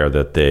really care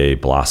that they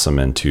blossom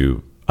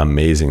into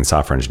amazing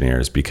software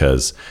engineers,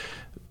 because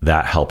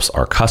that helps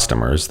our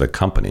customers, the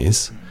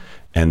companies,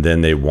 and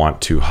then they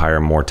want to hire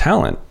more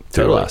talent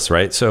through us,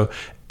 right? So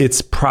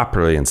it's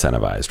properly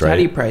incentivized, right? How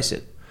do you price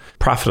it?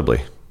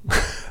 Profitably.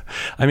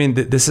 I mean,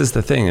 this is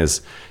the thing,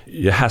 is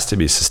it has to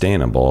be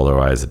sustainable,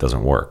 otherwise it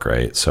doesn't work,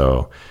 right?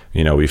 So,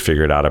 we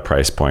figured out a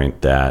price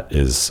point that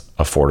is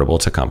affordable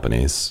to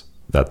companies,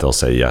 that they'll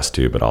say yes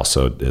to, but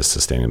also is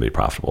sustainably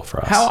profitable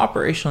for us. How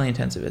operationally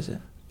intensive is it?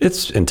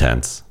 It's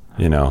intense.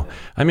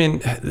 I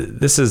mean,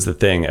 this is the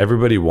thing.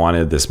 Everybody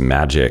wanted this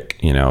magic,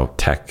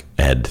 tech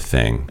ed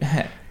thing.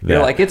 You're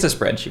like, it's a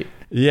spreadsheet.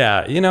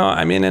 Yeah.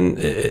 I mean,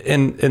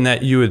 in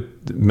that you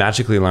would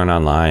magically learn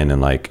online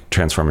and like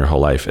transform your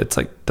whole life. It's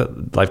like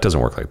life doesn't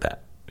work like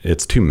that.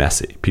 It's too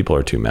messy. People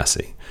are too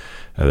messy.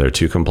 They're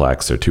too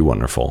complex. They're too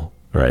wonderful,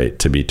 right,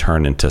 to be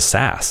turned into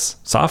SaaS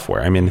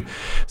software. I mean,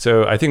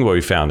 so I think what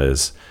we found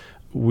is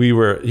we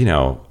were,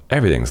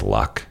 everything's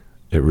luck.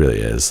 It really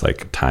is,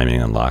 like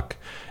timing and luck.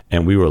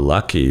 And we were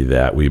lucky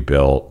that we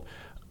built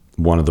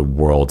one of the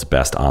world's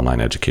best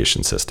online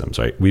education systems,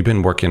 right? We've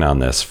been working on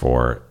this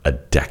for a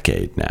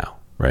decade now,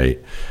 right?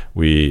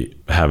 We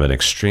have an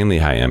extremely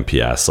high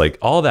NPS. Like,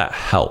 all that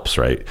helps,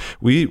 right?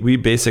 We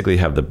basically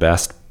have the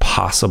best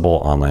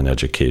possible online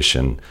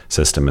education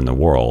system in the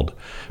world,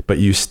 but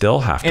you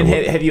still have to. And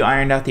have you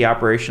ironed out the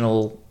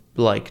operational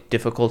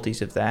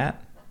difficulties of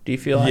that? Do you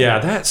feel like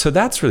that? So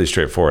that's really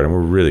straightforward, and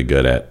we're really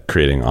good at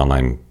creating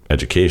online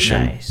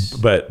education. Nice.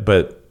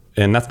 But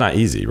and that's not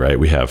easy, right?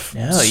 We have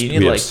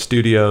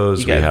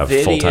studios, we have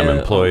full-time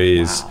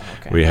employees,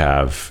 we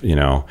have,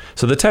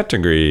 so the tech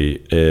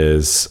degree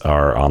is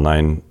our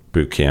online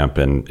boot camp,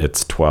 and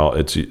it's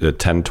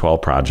 10,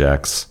 12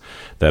 projects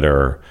that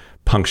are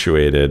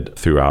punctuated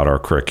throughout our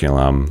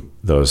curriculum.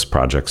 Those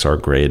projects are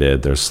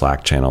graded. There's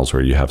Slack channels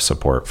where you have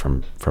support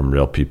from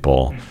real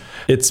people.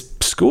 It's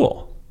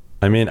school.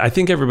 I mean, I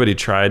think everybody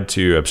tried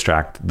to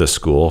abstract the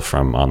school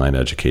from online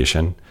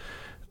education.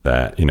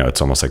 That,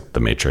 it's almost like the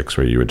Matrix,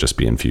 where you would just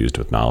be infused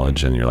with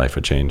knowledge and your life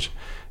would change.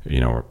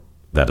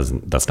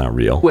 That's not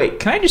real.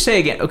 Wait, can I just say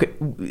again? Okay,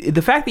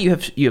 the fact that you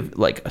have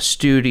like a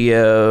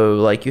studio,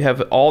 like you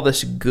have all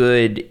this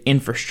good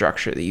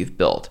infrastructure that you've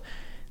built.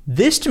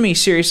 This to me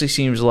seriously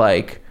seems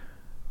like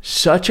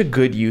such a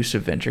good use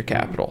of venture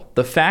capital.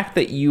 The fact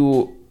that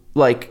you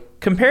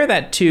compare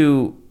that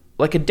to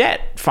like a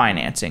debt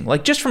financing,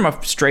 like just from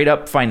a straight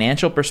up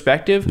financial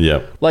perspective.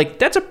 Yep. Like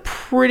that's a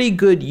pretty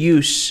good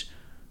use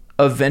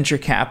of venture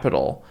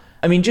capital.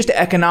 I mean, just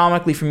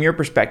economically from your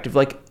perspective,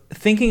 like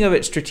thinking of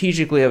it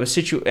strategically of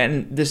a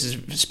and this is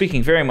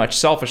speaking very much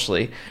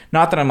selfishly,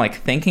 not that I'm like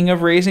thinking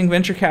of raising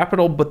venture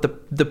capital, but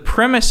the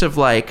premise of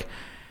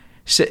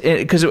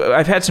because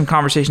I've had some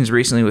conversations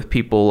recently with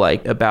people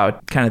like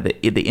about kind of the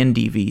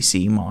indie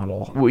VC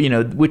model,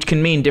 which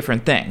can mean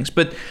different things,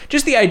 but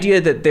just the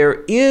idea that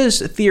there is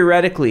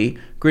theoretically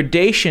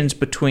gradations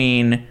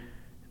between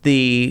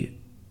the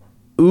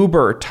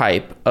Uber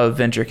type of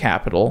venture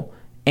capital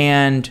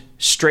and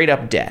straight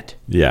up debt.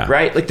 Yeah.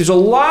 Right? Like there's a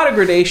lot of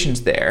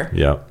gradations there.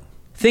 Yeah.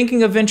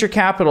 Thinking of venture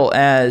capital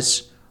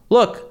as,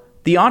 look,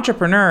 the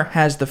entrepreneur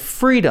has the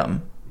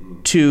freedom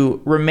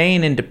to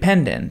remain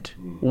independent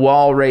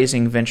while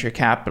raising venture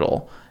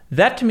capital.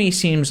 That to me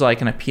seems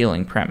like an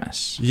appealing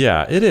premise.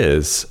 Yeah, it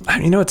is.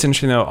 You know, what's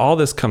interesting though, all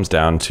this comes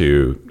down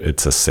to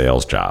it's a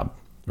sales job,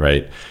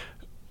 right?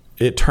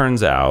 It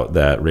turns out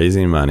that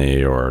raising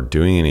money or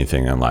doing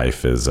anything in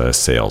life is a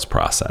sales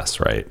process,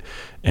 right?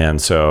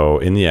 And so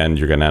in the end,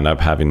 you're going to end up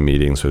having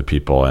meetings with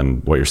people,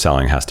 and what you're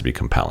selling has to be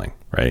compelling,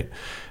 right?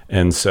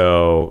 And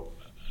so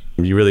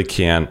you really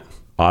can't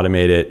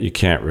automate it. You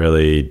can't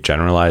really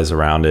generalize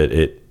around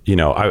it.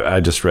 I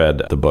just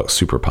read the book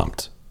Super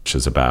Pumped, which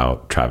is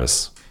about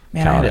Travis.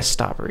 Man, I had to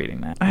stop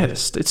reading that.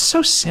 It's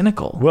so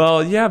cynical.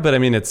 Well, yeah, but I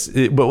mean,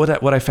 but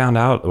what I found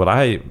out, what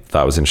I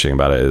thought was interesting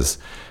about it is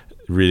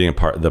reading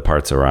the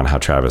parts around how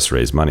Travis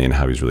raised money and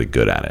how he's really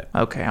good at it.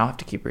 Okay, I'll have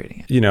to keep reading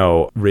it. You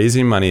know,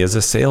 raising money is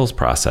a sales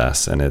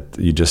process, and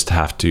you just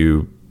have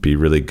to be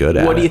really good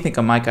at it. What do you think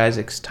of Mike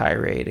Isaac's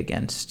tirade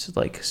against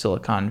like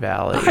Silicon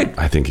Valley?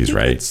 I think he's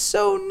right. It's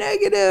so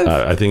negative.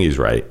 I think he's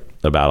right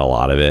about a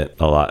lot of it.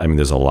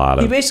 There's a lot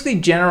of... He basically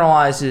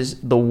generalizes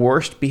the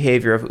worst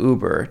behavior of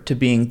Uber to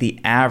being the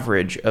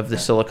average of the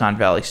Silicon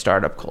Valley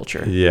startup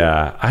culture.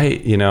 Yeah,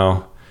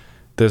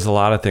 there's a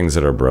lot of things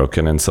that are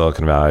broken in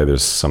Silicon Valley.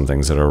 There's some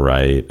things that are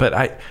right.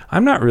 But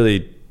I'm not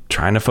really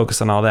trying to focus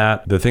on all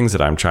that. The things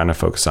that I'm trying to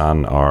focus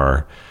on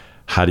are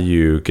how do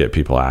you get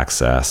people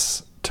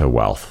access to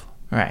wealth?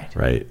 Right.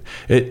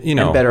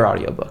 And better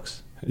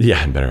audiobooks.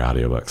 Yeah, and better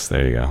audiobooks.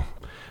 There you go.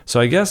 So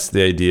I guess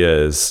the idea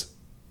is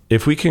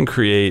if we can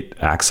create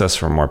access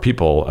for more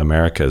people,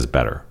 America is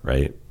better,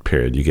 right?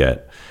 Period. You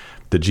get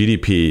the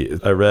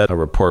GDP. I read a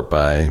report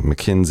by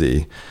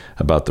McKinsey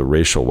about the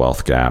racial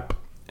wealth gap.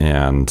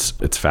 And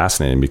it's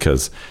fascinating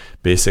because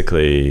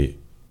basically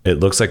it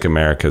looks like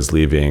America is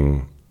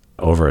leaving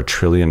over $1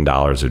 trillion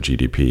of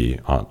GDP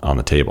on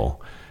the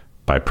table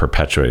by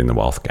perpetuating the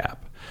wealth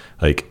gap.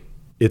 Like,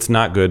 it's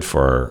not good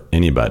for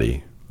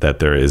anybody that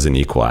there is an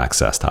equal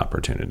access to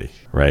opportunity,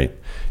 right?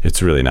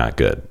 It's really not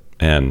good.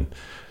 And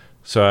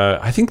so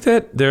I think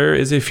that there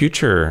is a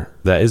future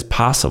that is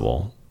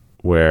possible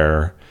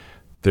where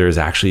there's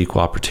actually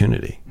equal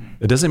opportunity.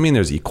 It doesn't mean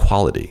there's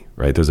equality,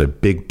 right? There's a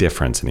big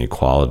difference in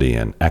equality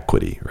and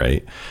equity,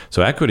 right?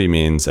 So equity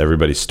means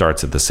everybody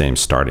starts at the same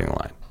starting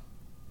line.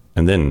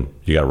 And then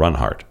you got to run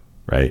hard,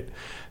 right?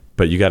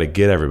 But you got to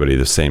get everybody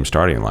the same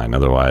starting line.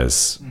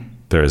 Otherwise,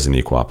 there is an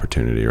equal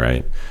opportunity,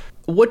 right?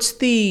 What's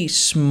the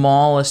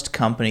smallest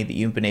company that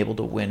you've been able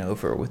to win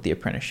over with the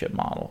apprenticeship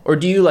model? Or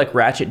do you like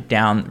ratchet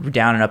down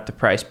and up the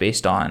price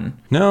based on?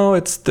 No,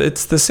 it's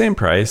the same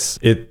price.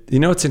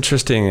 What's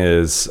interesting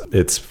is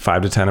it's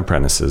 5 to 10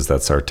 apprentices.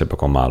 That's our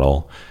typical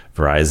model.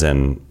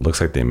 Verizon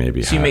looks like they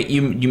maybe So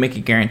you make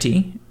a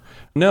guarantee?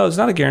 No, it's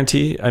not a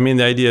guarantee. I mean,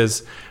 the idea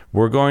is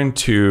we're going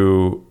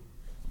to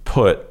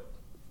put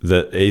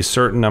a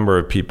certain number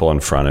of people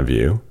in front of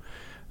you,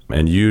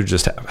 and you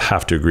just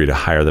have to agree to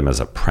hire them as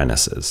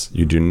apprentices.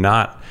 You do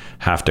not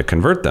have to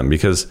convert them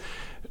because,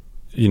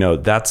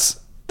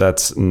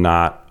 that's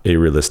not a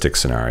realistic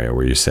scenario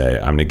where you say,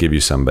 I'm going to give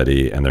you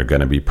somebody and they're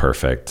going to be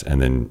perfect, and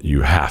then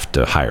you have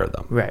to hire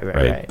them.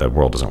 Right. The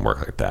world doesn't work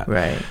like that.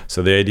 Right.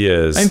 So the idea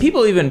is...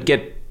 people even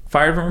get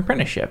fired from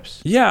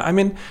apprenticeships. Yeah,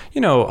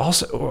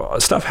 also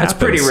stuff happens.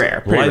 That's pretty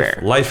rare.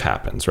 Life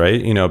happens,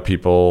 right?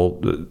 People,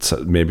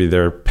 maybe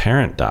their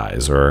parent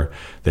dies or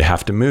they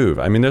have to move.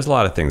 There's a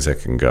lot of things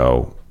that can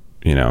go,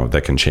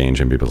 that can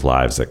change in people's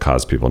lives that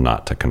cause people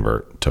not to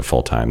convert to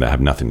full-time that have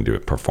nothing to do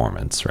with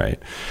performance,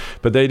 right?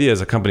 But the idea is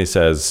a company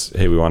says,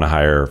 hey, we want to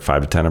hire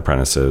 5 to 10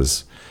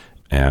 apprentices.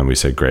 And we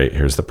say, great,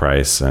 here's the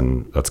price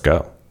and let's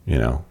go,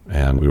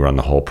 and we run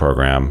the whole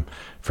program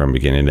from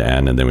beginning to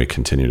end, and then we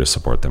continue to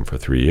support them for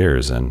 3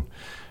 years, and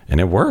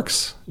it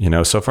works.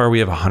 So far we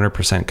have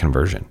 100%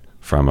 conversion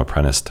from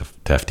apprentice to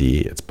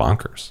FTE. It's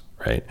bonkers,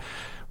 right?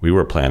 We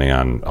were planning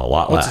on a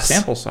lot less. What's the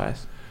sample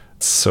size?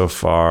 So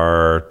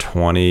far,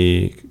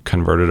 20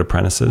 converted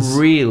apprentices.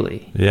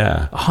 Really?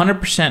 Yeah.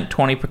 100%,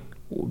 20.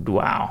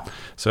 Wow.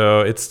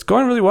 So it's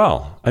going really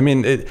well. But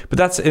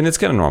it's going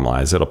to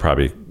normalize. It'll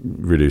probably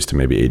reduce to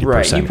maybe 80%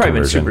 Right. You've probably conversion.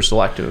 been super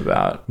selective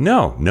about.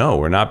 No,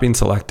 we're not being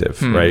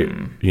selective, right?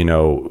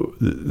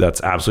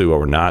 That's absolutely what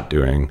we're not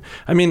doing.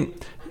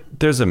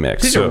 There's a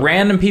mix. These are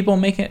random people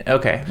making it?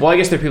 Okay. Well, I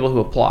guess there are people who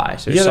apply.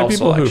 So there are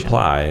people who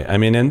apply.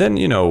 And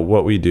then,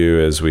 what we do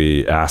is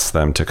we ask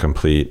them to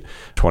complete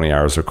 20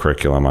 hours of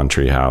curriculum on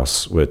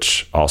Treehouse,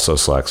 which also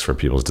selects for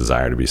people's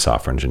desire to be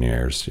software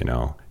engineers.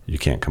 You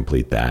can't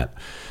complete that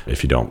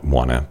if you don't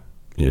want to,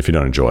 if you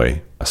don't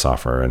enjoy a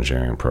software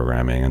engineering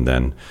programming. And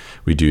then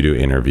we do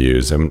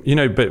interviews, and,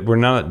 but we're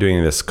not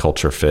doing this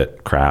culture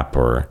fit crap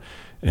or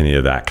any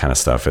of that kind of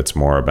stuff. It's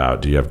more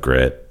about, do you have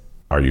grit?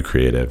 Are you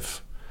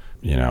creative?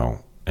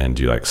 And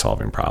do you like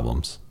solving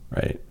problems?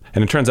 Right.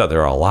 And it turns out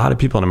there are a lot of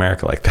people in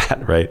America like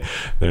that, right?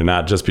 They're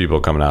not just people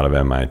coming out of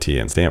MIT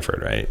and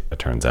Stanford, right? It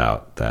turns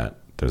out that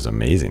there's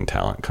amazing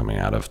talent coming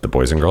out of the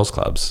Boys and Girls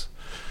Clubs.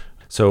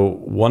 So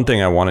one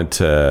thing I wanted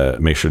to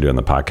make sure to do on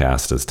the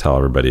podcast is tell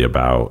everybody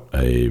about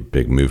a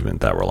big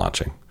movement that we're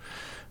launching.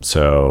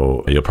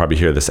 So you'll probably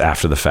hear this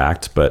after the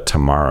fact, but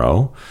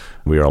tomorrow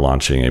we are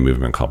launching a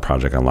movement called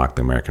Project Unlock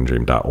the American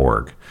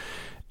Dream.org.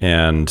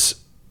 And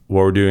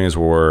what we're doing is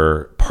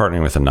we're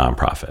partnering with a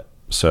nonprofit.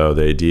 So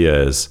the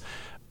idea is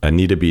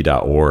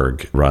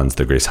AnitaB.org runs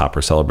the Grace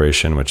Hopper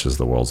Celebration, which is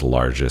the world's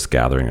largest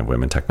gathering of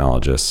women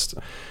technologists.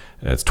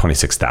 It's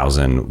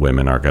 26,000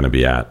 women are going to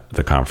be at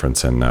the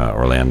conference in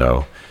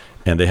Orlando.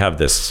 And they have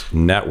this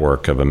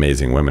network of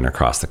amazing women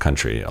across the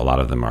country. A lot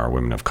of them are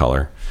women of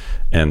color.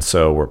 And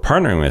so we're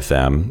partnering with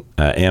them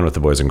and with the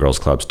Boys and Girls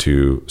Clubs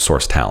to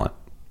source talent,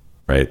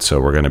 right? So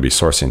we're going to be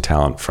sourcing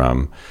talent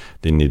from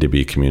the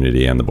AnitaB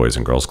community and the Boys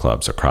and Girls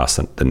Clubs across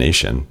the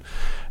nation.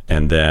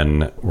 And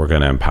then we're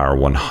going to empower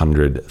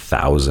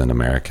 100,000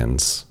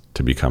 Americans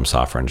to become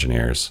software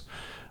engineers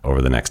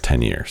over the next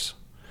 10 years.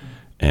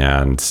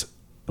 And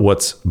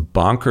what's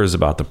bonkers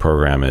about the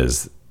program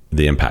is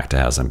the impact it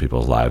has on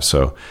people's lives.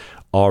 So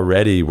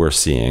already we're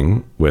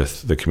seeing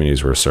with the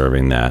communities we're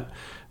serving that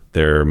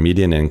their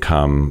median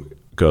income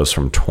goes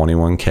from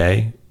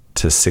 21K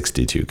to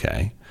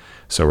 62K.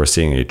 So we're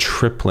seeing a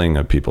tripling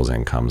of people's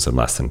incomes in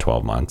less than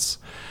 12 months.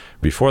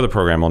 Before the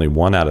program, only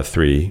 1 out of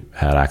 3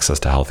 had access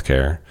to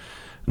healthcare.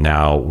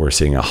 Now we're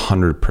seeing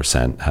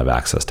 100% have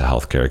access to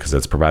healthcare because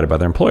it's provided by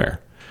their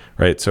employer,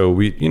 right? So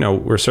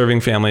we're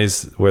serving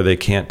families where they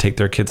can't take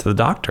their kids to the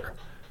doctor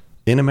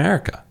in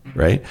America,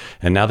 right?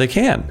 And now they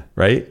can,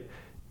 right?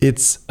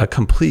 It's a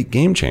complete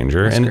game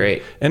changer. That's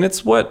great. And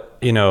it's what,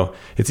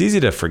 it's easy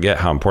to forget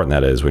how important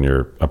that is when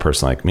you're a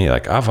person like me.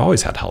 Like I've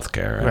always had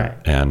healthcare, right,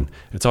 and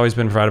it's always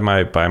been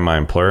provided by my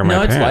employer and my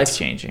parents. No, it's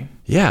life-changing.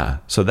 Yeah.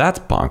 So that's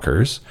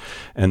bonkers.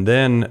 And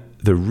then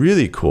the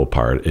really cool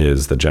part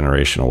is the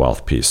generational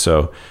wealth piece.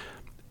 So,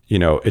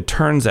 it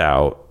turns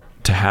out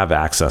to have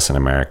access in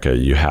America,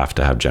 you have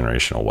to have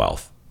generational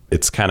wealth.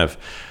 It's kind of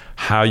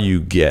how you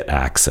get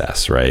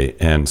access, right?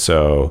 And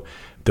so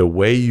the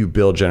way you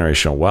build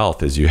generational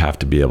wealth is you have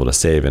to be able to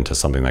save into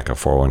something like a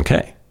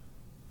 401k.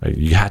 Right?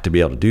 You have to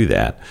be able to do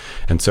that.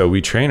 And so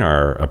we train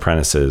our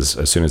apprentices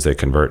as soon as they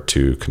convert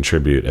to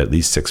contribute at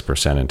least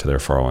 6% into their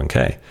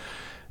 401k.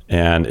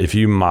 And if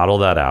you model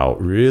that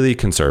out really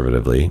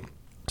conservatively,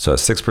 so a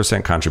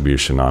 6%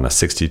 contribution on a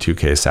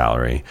 62K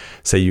salary,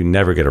 say you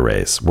never get a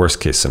raise, worst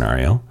case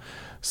scenario,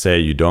 say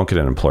you don't get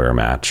an employer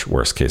match,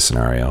 worst case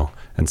scenario,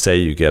 and say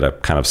you get a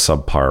kind of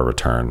subpar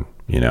return,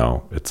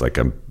 it's like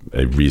a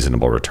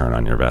reasonable return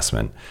on your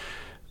investment.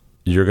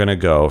 You're going to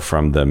go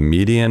from the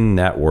median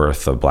net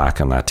worth of Black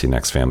and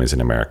Latinx families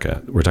in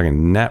America. We're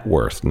talking net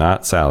worth,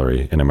 not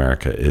salary in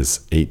America,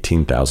 is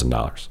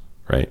 $18,000,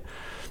 right?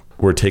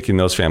 We're taking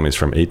those families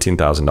from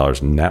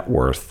 $18,000 net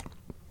worth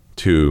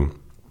to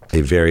a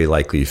very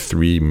likely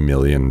 $3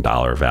 million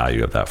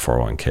value of that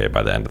 401k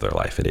by the end of their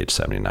life at age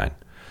 79.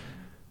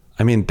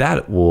 I mean,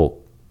 that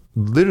will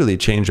literally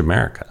change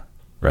America,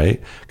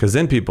 right? Because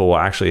then people will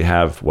actually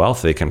have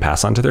wealth they can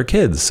pass on to their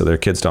kids, so their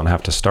kids don't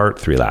have to start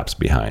 3 laps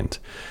behind,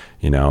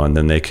 and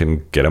then they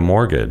can get a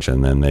mortgage,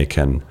 and then they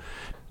can,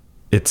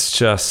 it's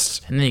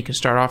just... And then you can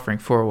start offering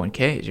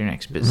 401k as your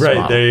next business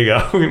model. Right, there you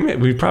go.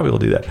 We probably will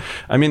do that.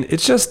 I mean,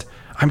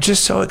 I'm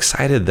just so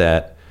excited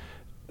that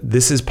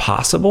this is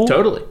possible.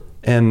 Totally.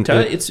 And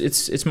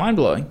it's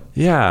mind-blowing.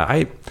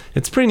 Yeah,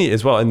 it's pretty neat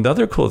as well. And the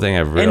other cool thing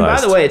I've realized...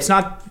 And by the way, it's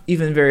not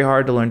even very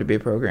hard to learn to be a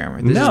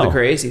programmer. This is the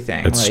crazy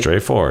thing. It's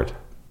straightforward.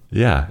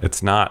 Yeah,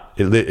 it's not.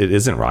 It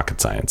isn't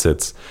rocket science.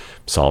 It's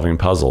solving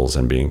puzzles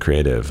and being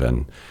creative.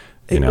 And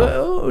I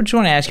just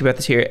want to ask you about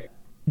this here.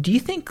 Do you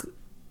think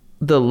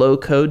the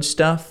low-code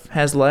stuff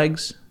has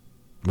legs?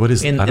 What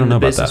is? I don't know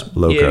about that.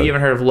 Low code. You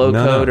haven't heard of low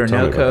code or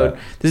no code?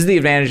 This is the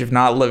advantage of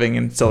not living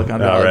in Silicon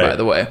Valley, by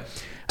the way.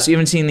 So you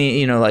haven't seen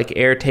the, like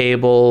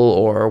Airtable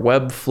or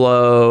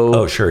Webflow.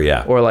 Oh, sure,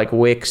 yeah. Or like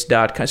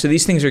Wix.com. So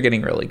these things are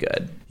getting really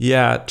good.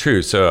 Yeah,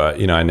 true. So,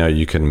 I know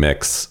you can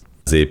mix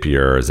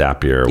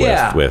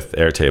Zapier with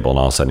Airtable, and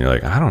all of a sudden you're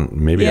like, I don't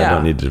need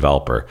a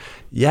developer.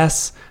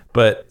 Yes,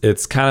 but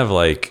it's kind of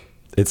like,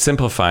 it's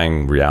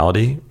simplifying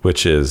reality,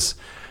 which is,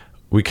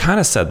 we kind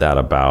of said that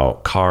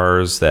about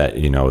cars, that,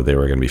 they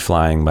were going to be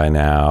flying by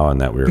now,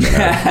 and that we were going to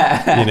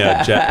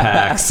have,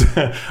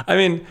 jetpacks. I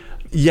mean,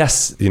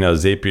 yes,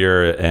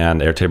 Zapier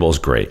and Airtable is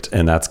great,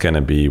 and that's going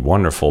to be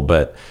wonderful,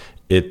 but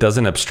it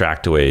doesn't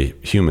abstract away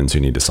humans who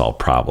need to solve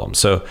problems.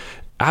 So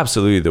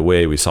absolutely the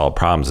way we solve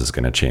problems is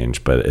going to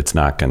change, but it's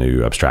not going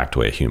to abstract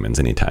away humans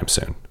anytime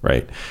soon,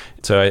 right?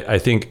 So I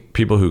think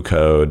people who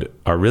code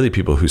are really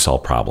people who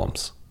solve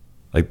problems.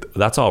 Like,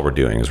 that's all we're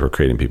doing, is we're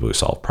creating people who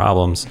solve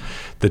problems.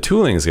 The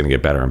tooling is going to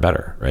get better and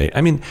better, right? I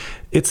mean,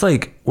 it's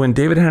like when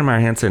David Heinemeier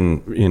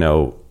Hansson,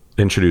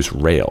 introduced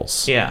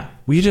Rails. Yeah.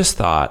 We just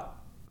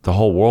thought the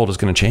whole world was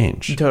going to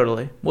change.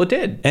 Totally. Well, it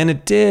did. And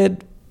it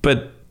did,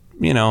 but,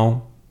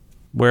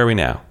 Where are we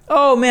now?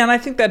 Oh man, I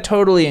think that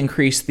totally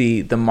increased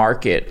the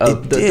market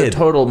of the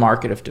total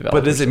market of developers.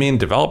 But does it mean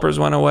developers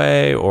went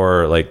away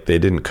or like they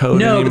didn't code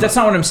No, anymore? but that's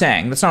not what I'm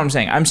saying.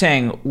 I'm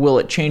saying, will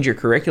it change your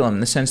curriculum in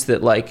the sense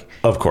that, like,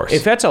 of course,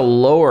 if that's a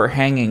lower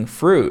hanging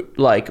fruit,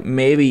 like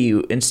maybe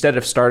you, instead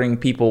of starting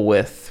people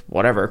with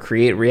whatever,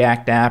 create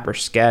React app or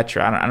Sketch,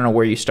 or I don't know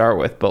where you start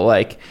with, but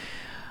like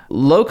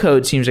low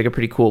code seems like a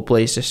pretty cool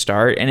place to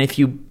start. And if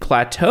you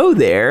plateau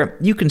there,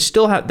 you can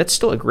still have, that's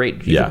still a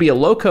great, you could be a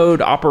low code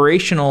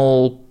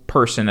operational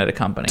person at a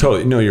company.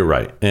 Totally. No, you're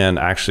right. And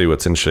actually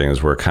what's interesting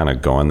is we're kind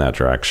of going that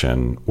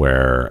direction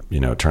where,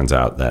 it turns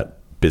out that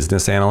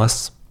business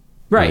analysts,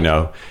 right,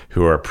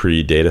 who are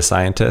pre-data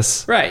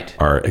scientists, right,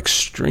 are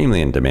extremely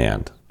in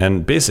demand.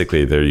 And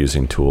basically they're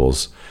using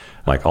tools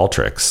like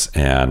Alteryx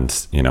and,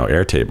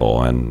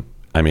 Airtable.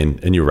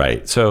 And you're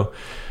right. So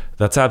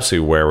that's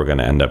absolutely where we're going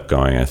to end up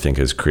going, I think,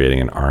 is creating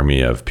an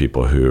army of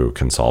people who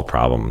can solve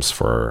problems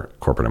for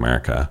corporate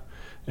America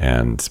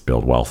and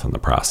build wealth in the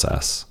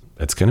process.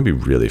 It's going to be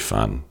really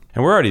fun.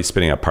 And we're already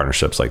spinning up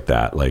partnerships like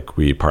that. Like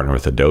we partner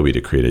with Adobe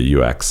to create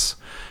a UX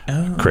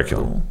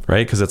curriculum,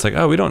 right? Because it's like,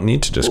 we don't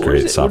need to just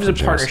create software. What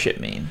does a partnership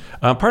mean?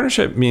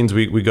 Partnership means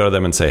we go to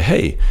them and say,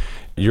 hey,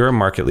 you're a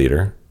market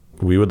leader.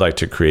 We would like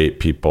to create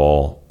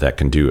people that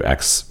can do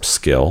X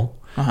skill.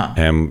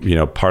 And,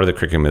 part of the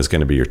curriculum is going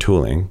to be your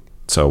tooling.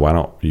 So why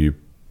don't you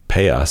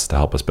pay us to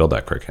help us build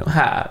that curriculum?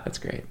 That's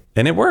great.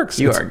 And it works.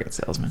 You are a good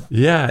salesman.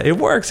 Yeah, it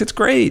works. It's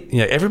great.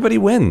 Everybody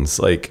wins.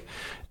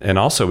 And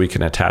also we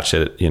can attach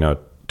it,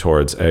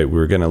 towards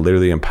we're going to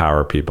literally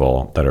empower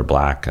people that are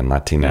Black and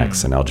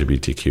Latinx and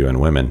LGBTQ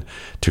and women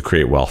to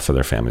create wealth for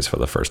their families for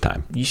the first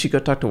time. You should go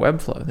talk to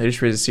Webflow. They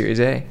just raised a Series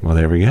A. Well,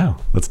 there we go.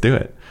 Let's do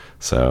it.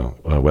 So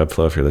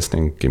Webflow, if you're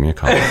listening, give me a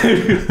call.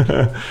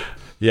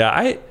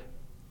 Yeah,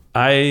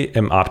 I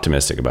am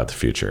optimistic about the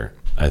future.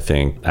 I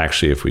think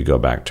actually if we go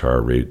back to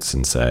our roots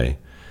and say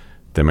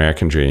the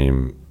American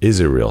dream is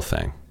a real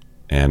thing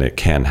and it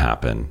can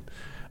happen.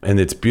 And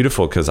it's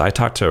beautiful because I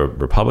talk to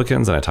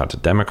Republicans and I talk to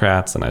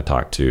Democrats and I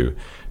talk to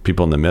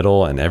people in the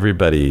middle and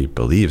everybody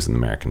believes in the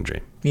American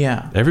dream.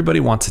 Yeah. Everybody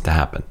wants it to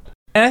happen.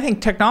 And I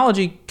think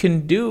technology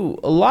can do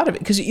a lot of it.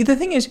 Because the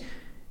thing is,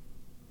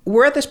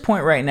 we're at this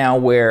point right now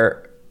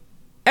where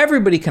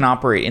everybody can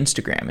operate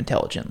Instagram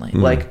intelligently.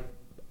 Like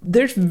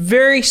there's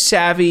very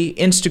savvy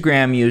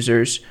Instagram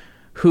users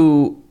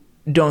who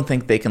don't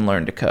think they can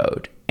learn to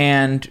code.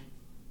 And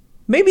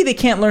maybe they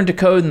can't learn to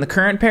code in the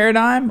current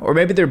paradigm, or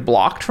maybe they're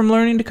blocked from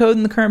learning to code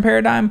in the current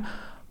paradigm.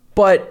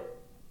 But,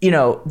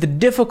 the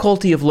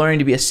difficulty of learning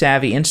to be a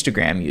savvy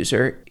Instagram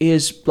user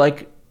is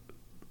like...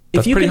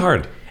 That's pretty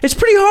hard. It's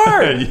pretty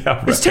hard. Yeah,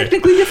 right. It's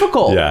technically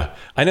difficult. Yeah,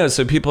 I know.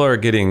 So people are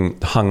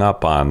getting hung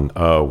up on,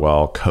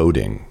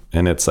 coding.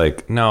 And it's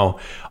like, no,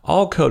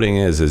 all coding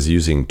is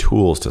using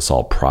tools to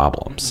solve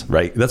problems,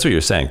 right? That's what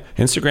you're saying.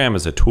 Instagram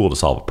is a tool to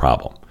solve a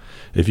problem.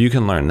 If you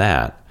can learn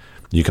that,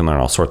 you can learn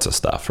all sorts of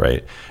stuff,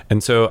 right?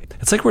 And so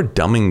it's like we're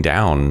dumbing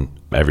down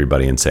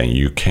everybody and saying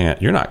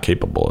you're not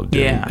capable of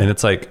doing it. And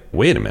it's like,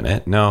 wait a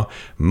minute. No,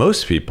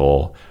 most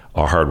people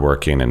are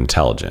hardworking and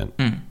intelligent.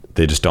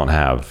 They just don't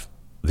have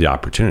the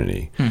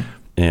opportunity.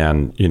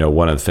 And,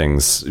 one of the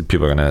things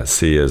people are going to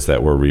see is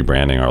that we're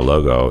rebranding our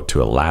logo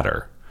to a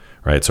ladder.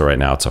 Right. So right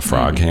now it's a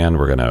frog hand.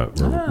 We're going to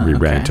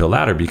rebrand to a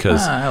ladder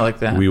because I like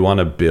that. We want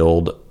to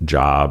build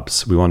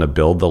jobs. We want to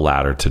build the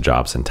ladder to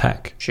jobs in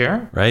tech.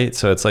 Sure. Right.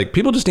 So it's like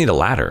people just need a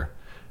ladder.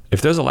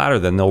 If there's a ladder,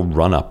 then they'll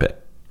run up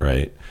it.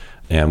 Right.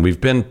 And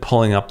we've been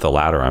pulling up the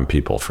ladder on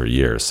people for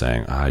years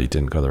saying, you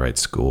didn't go to the right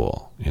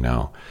school. You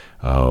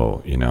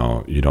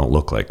don't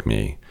look like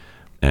me.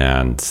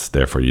 And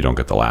therefore you don't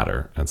get the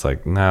ladder. And it's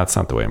like, it's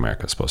not the way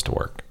America's supposed to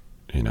work.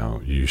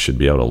 You should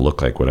be able to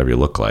look like whatever you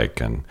look like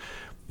and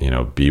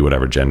be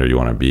whatever gender you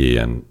want to be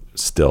and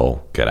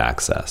still get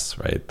access,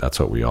 right? That's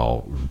what we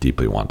all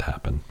deeply want to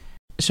happen.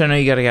 So I know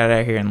you got to get out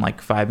of here in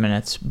like 5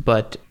 minutes,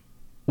 but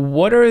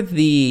give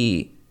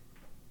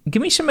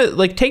me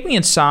take me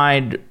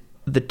inside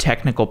the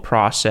technical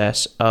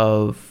process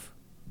of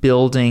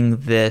building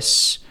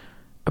this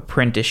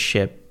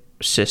apprenticeship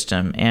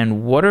system,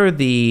 and what are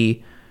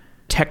the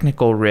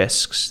technical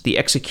risks, the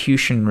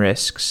execution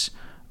risks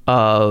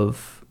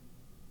of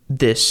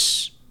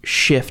this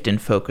shift in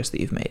focus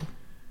that you've made?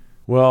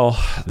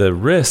 Well, the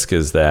risk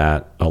is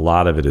that a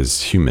lot of it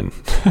is human.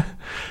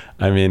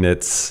 I mean,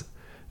 it's,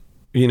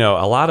 a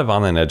lot of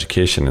online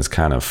education is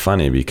kind of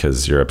funny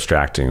because you're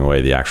abstracting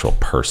away the actual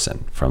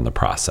person from the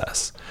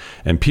process.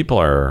 And people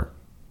are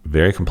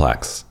very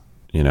complex,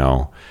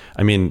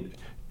 I mean,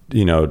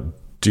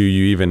 do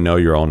you even know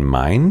your own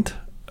mind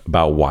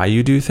about why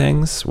you do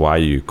things, why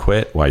you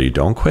quit, why you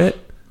don't quit?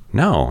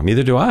 No,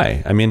 neither do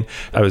I. I mean,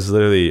 I was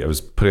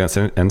putting on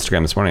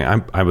Instagram this morning.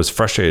 I was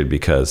frustrated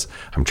because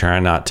I'm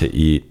trying not to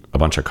eat a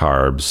bunch of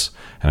carbs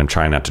and I'm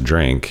trying not to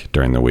drink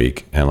during the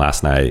week. And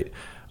last night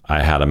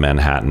I had a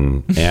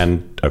Manhattan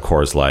and a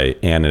Coors Light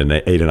and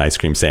ate an ice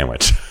cream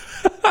sandwich.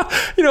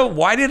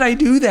 Why did I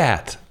do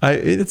that?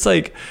 And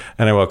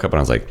I woke up and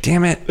I was like,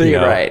 damn it.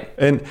 You're right.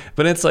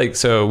 But it's like,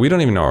 so we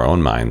don't even know our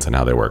own minds and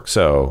how they work.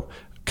 So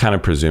kind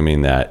of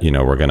presuming that,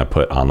 we're going to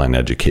put online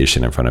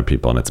education in front of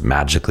people and it's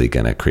magically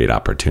going to create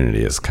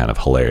opportunity is kind of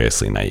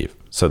hilariously naive.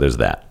 So there's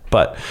that.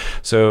 But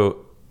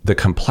so the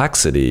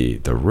complexity,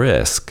 the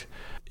risk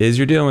is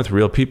you're dealing with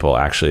real people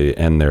actually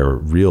and their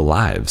real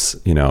lives.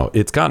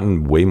 It's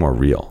gotten way more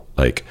real.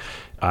 Like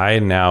I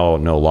now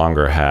no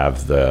longer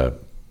have the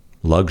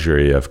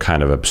luxury of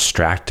kind of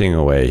abstracting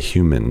away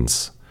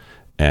humans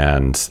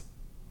and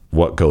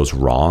what goes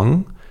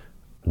wrong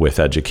with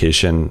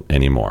education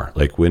anymore.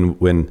 Like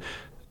when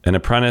an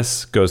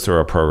apprentice goes through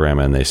our program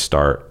and they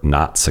start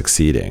not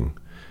succeeding,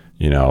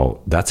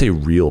 that's a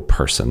real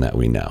person that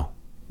we know,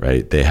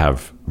 right? They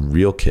have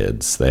real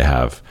kids, they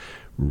have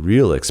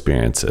real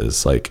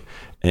experiences,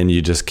 and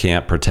you just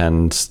can't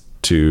pretend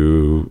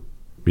to,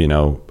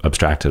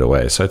 abstract it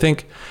away. So I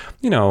think,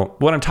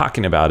 what I'm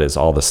talking about is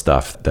all the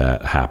stuff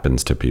that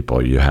happens to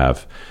people. You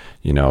have,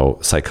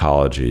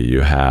 psychology,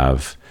 you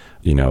have,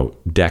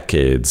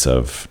 decades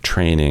of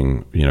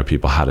training,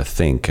 people how to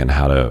think and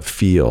how to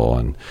feel.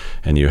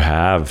 And you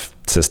have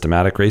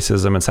systematic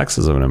racism and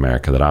sexism in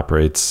America that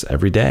operates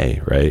every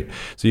day, right?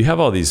 So you have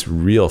all these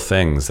real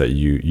things that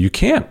you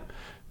can't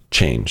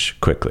change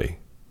quickly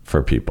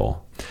for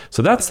people.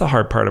 So that's the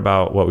hard part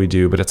about what we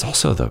do, but it's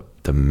also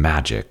the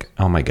magic.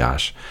 Oh my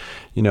gosh.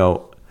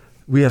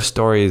 We have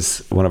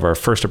stories. One of our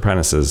first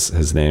apprentices,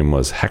 his name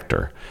was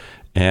Hector,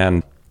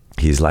 and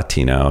he's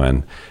Latino,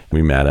 and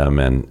we met him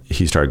and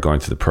he started going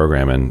through the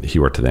program and he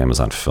worked at the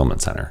Amazon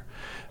Fulfillment Center.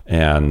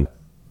 And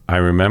I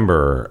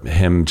remember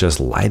him just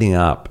lighting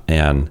up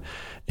and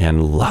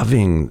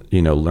loving,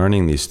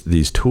 learning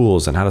these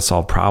tools and how to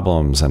solve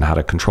problems and how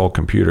to control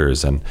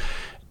computers. And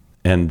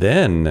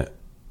then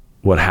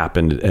what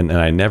happened, and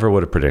I never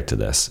would have predicted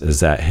this,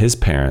 is that his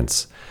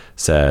parents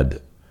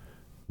said,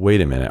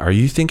 wait a minute, are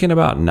you thinking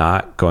about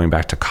not going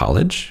back to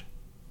college?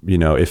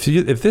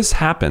 If this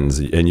happens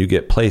and you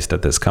get placed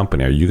at this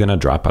company, are you going to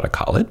drop out of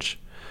college?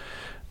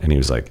 And he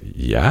was like,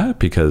 yeah,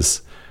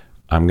 because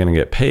I'm going to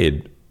get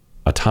paid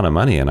a ton of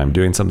money and I'm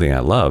doing something I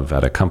love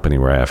at a company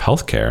where I have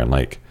healthcare.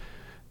 And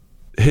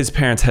his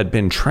parents had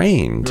been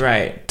trained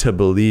to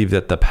believe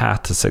that the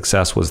path to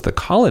success was the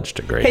college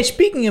degree. Hey,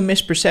 speaking of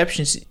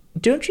misperceptions,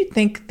 don't you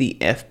think the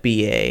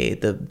FBA,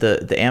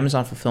 the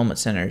Amazon fulfillment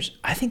centers,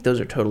 I think those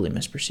are totally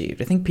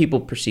misperceived. I think people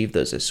perceive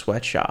those as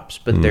sweatshops,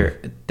 but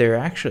they're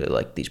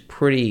actually these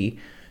pretty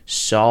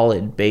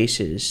solid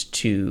bases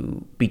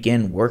to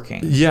begin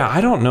working. Yeah, I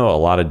don't know a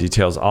lot of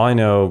details. All I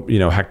know,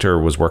 Hector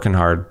was working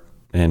hard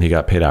and he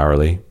got paid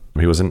hourly.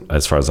 He wasn't,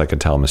 as far as I could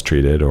tell,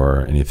 mistreated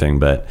or anything,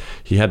 but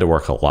he had to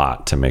work a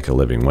lot to make a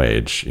living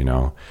wage.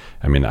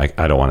 I mean, I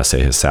don't want to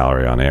say his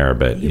salary on air,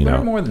 but he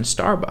earned more than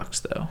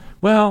Starbucks, though.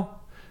 Well,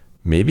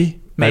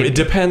 maybe. It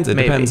depends. It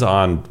depends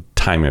on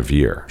time of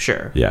year.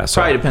 Sure. Yeah.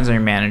 So probably depends on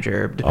your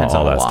manager. Depends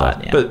on a lot.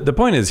 Stuff. Yeah. But the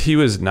point is, he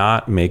was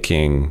not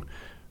making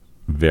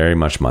very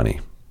much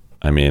money.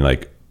 I mean,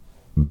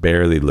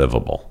 barely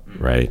livable,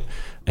 right?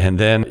 And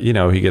then,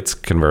 he gets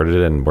converted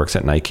and works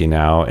at Nike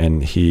now,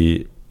 and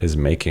he is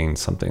making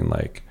something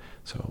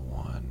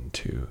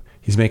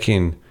he's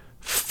making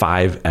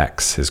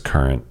 5x his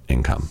current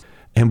income.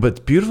 And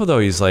but beautiful though,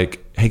 he's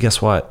like, hey,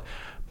 guess what?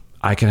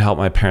 I can help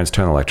my parents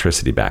turn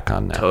electricity back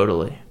on now.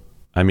 Totally.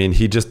 I mean,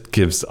 he just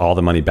gives all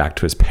the money back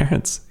to his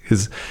parents.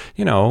 His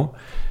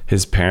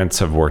parents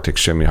have worked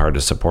extremely hard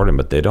to support him,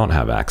 but they don't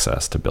have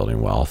access to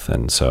building wealth.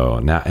 And so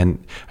now,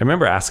 and I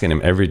remember asking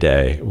him every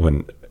day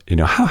when,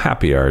 how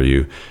happy are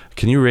you?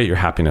 Can you rate your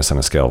happiness on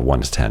a scale of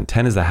 1 to 10?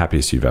 10 is the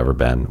happiest you've ever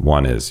been.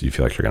 1 is you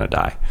feel like you're going to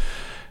die.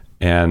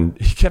 And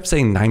he kept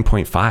saying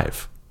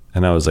 9.5.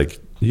 And I was like,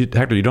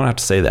 Hector, you don't have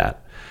to say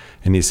that.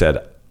 And he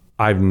said,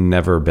 I've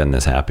never been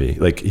this happy.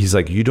 He's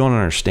like, you don't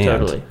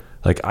understand. Totally.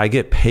 I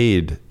get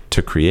paid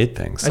to create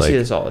things. I see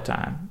this all the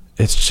time.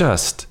 It's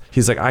just,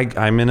 he's like,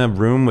 I'm in a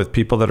room with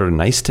people that are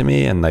nice to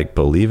me and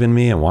believe in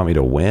me and want me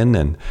to win.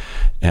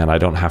 And I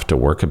don't have to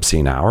work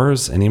obscene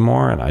hours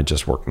anymore. And I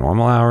just work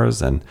normal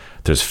hours and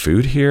there's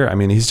food here. I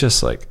mean, he's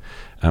just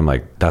I'm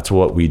like, that's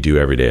what we do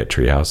every day at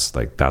Treehouse.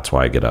 That's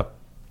why I get up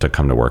to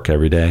come to work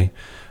every day,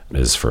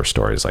 is for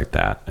stories like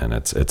that. And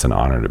it's an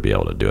honor to be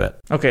able to do it.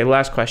 Okay.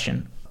 Last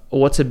question.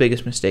 What's the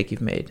biggest mistake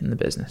you've made in the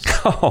business?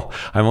 Oh,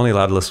 I'm only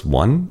allowed to list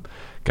one?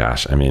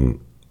 Gosh, I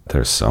mean,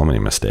 there's so many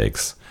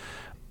mistakes.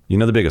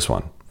 The biggest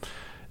one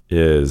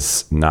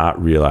is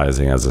not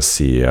realizing as a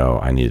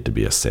CEO, I needed to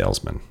be a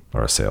salesman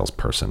or a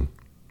salesperson.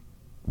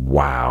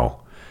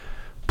 Wow.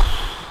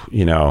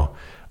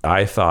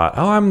 I thought,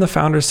 I'm the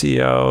founder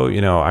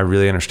CEO. I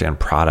really understand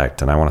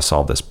product and I want to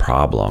solve this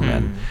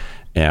problem.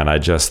 And I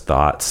just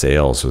thought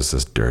sales was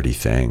this dirty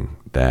thing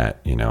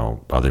that,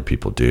 other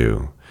people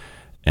do.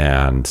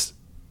 And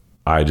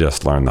I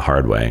just learned the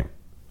hard way.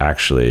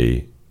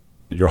 Actually,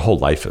 your whole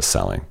life is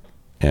selling.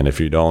 And if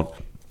you don't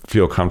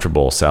feel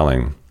comfortable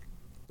selling,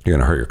 you're going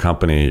to hurt your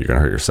company, you're going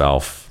to hurt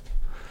yourself.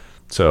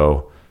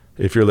 So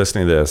if you're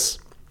listening to this,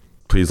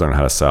 please learn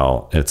how to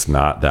sell. It's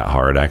not that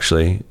hard,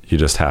 actually. You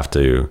just have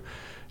to,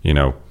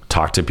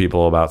 talk to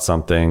people about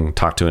something,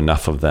 talk to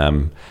enough of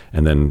them,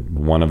 and then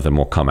one of them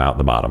will come out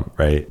the bottom,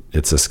 right?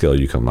 It's a skill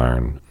you can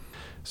learn.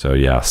 So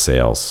yeah,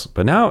 sales.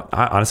 But now,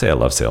 honestly, I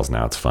love sales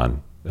now. It's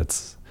fun.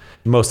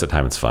 Most of the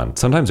time it's fun.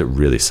 Sometimes it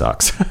really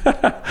sucks.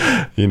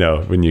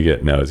 When you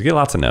get no's, you get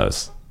lots of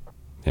no's.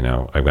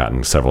 I've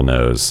gotten several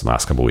no's in the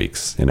last couple of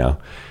weeks,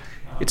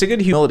 It's a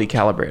good humility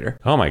calibrator.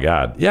 Oh my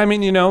God. Yeah.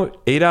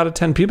 8 out of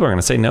 10 people are going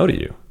to say no to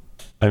you.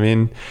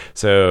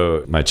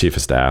 So my chief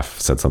of staff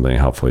said something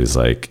helpful. He's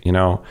like,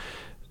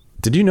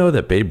 did you know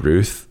that Babe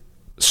Ruth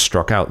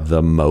struck out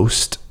the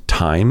most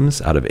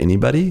times out of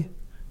anybody?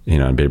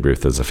 And Babe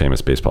Ruth is a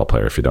famous baseball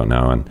player, if you don't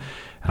know. And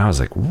I was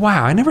like,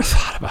 wow, I never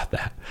thought about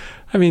that.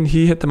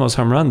 He hit the most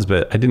home runs,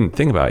 but I didn't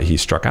think about it. He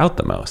struck out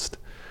the most.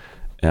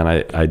 And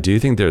I do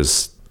think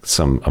there's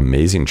some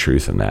amazing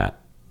truth in that.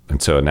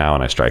 And so now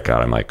when I strike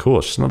out, I'm like, cool,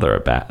 it's just another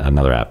at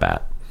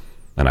bat.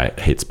 And I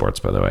hate sports,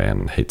 by the way,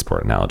 and hate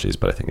sport analogies,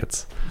 but I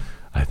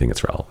think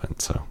it's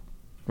relevant. So,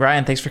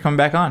 Ryan, thanks for coming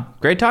back on.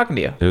 Great talking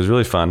to you. It was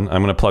really fun.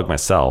 I'm going to plug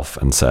myself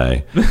and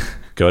say,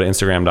 go to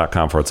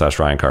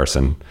Instagram.com/Ryan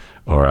Carson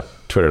or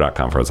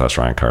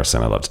Twitter.com/Ryan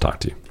Carson. I'd love to talk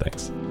to you.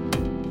 Thanks.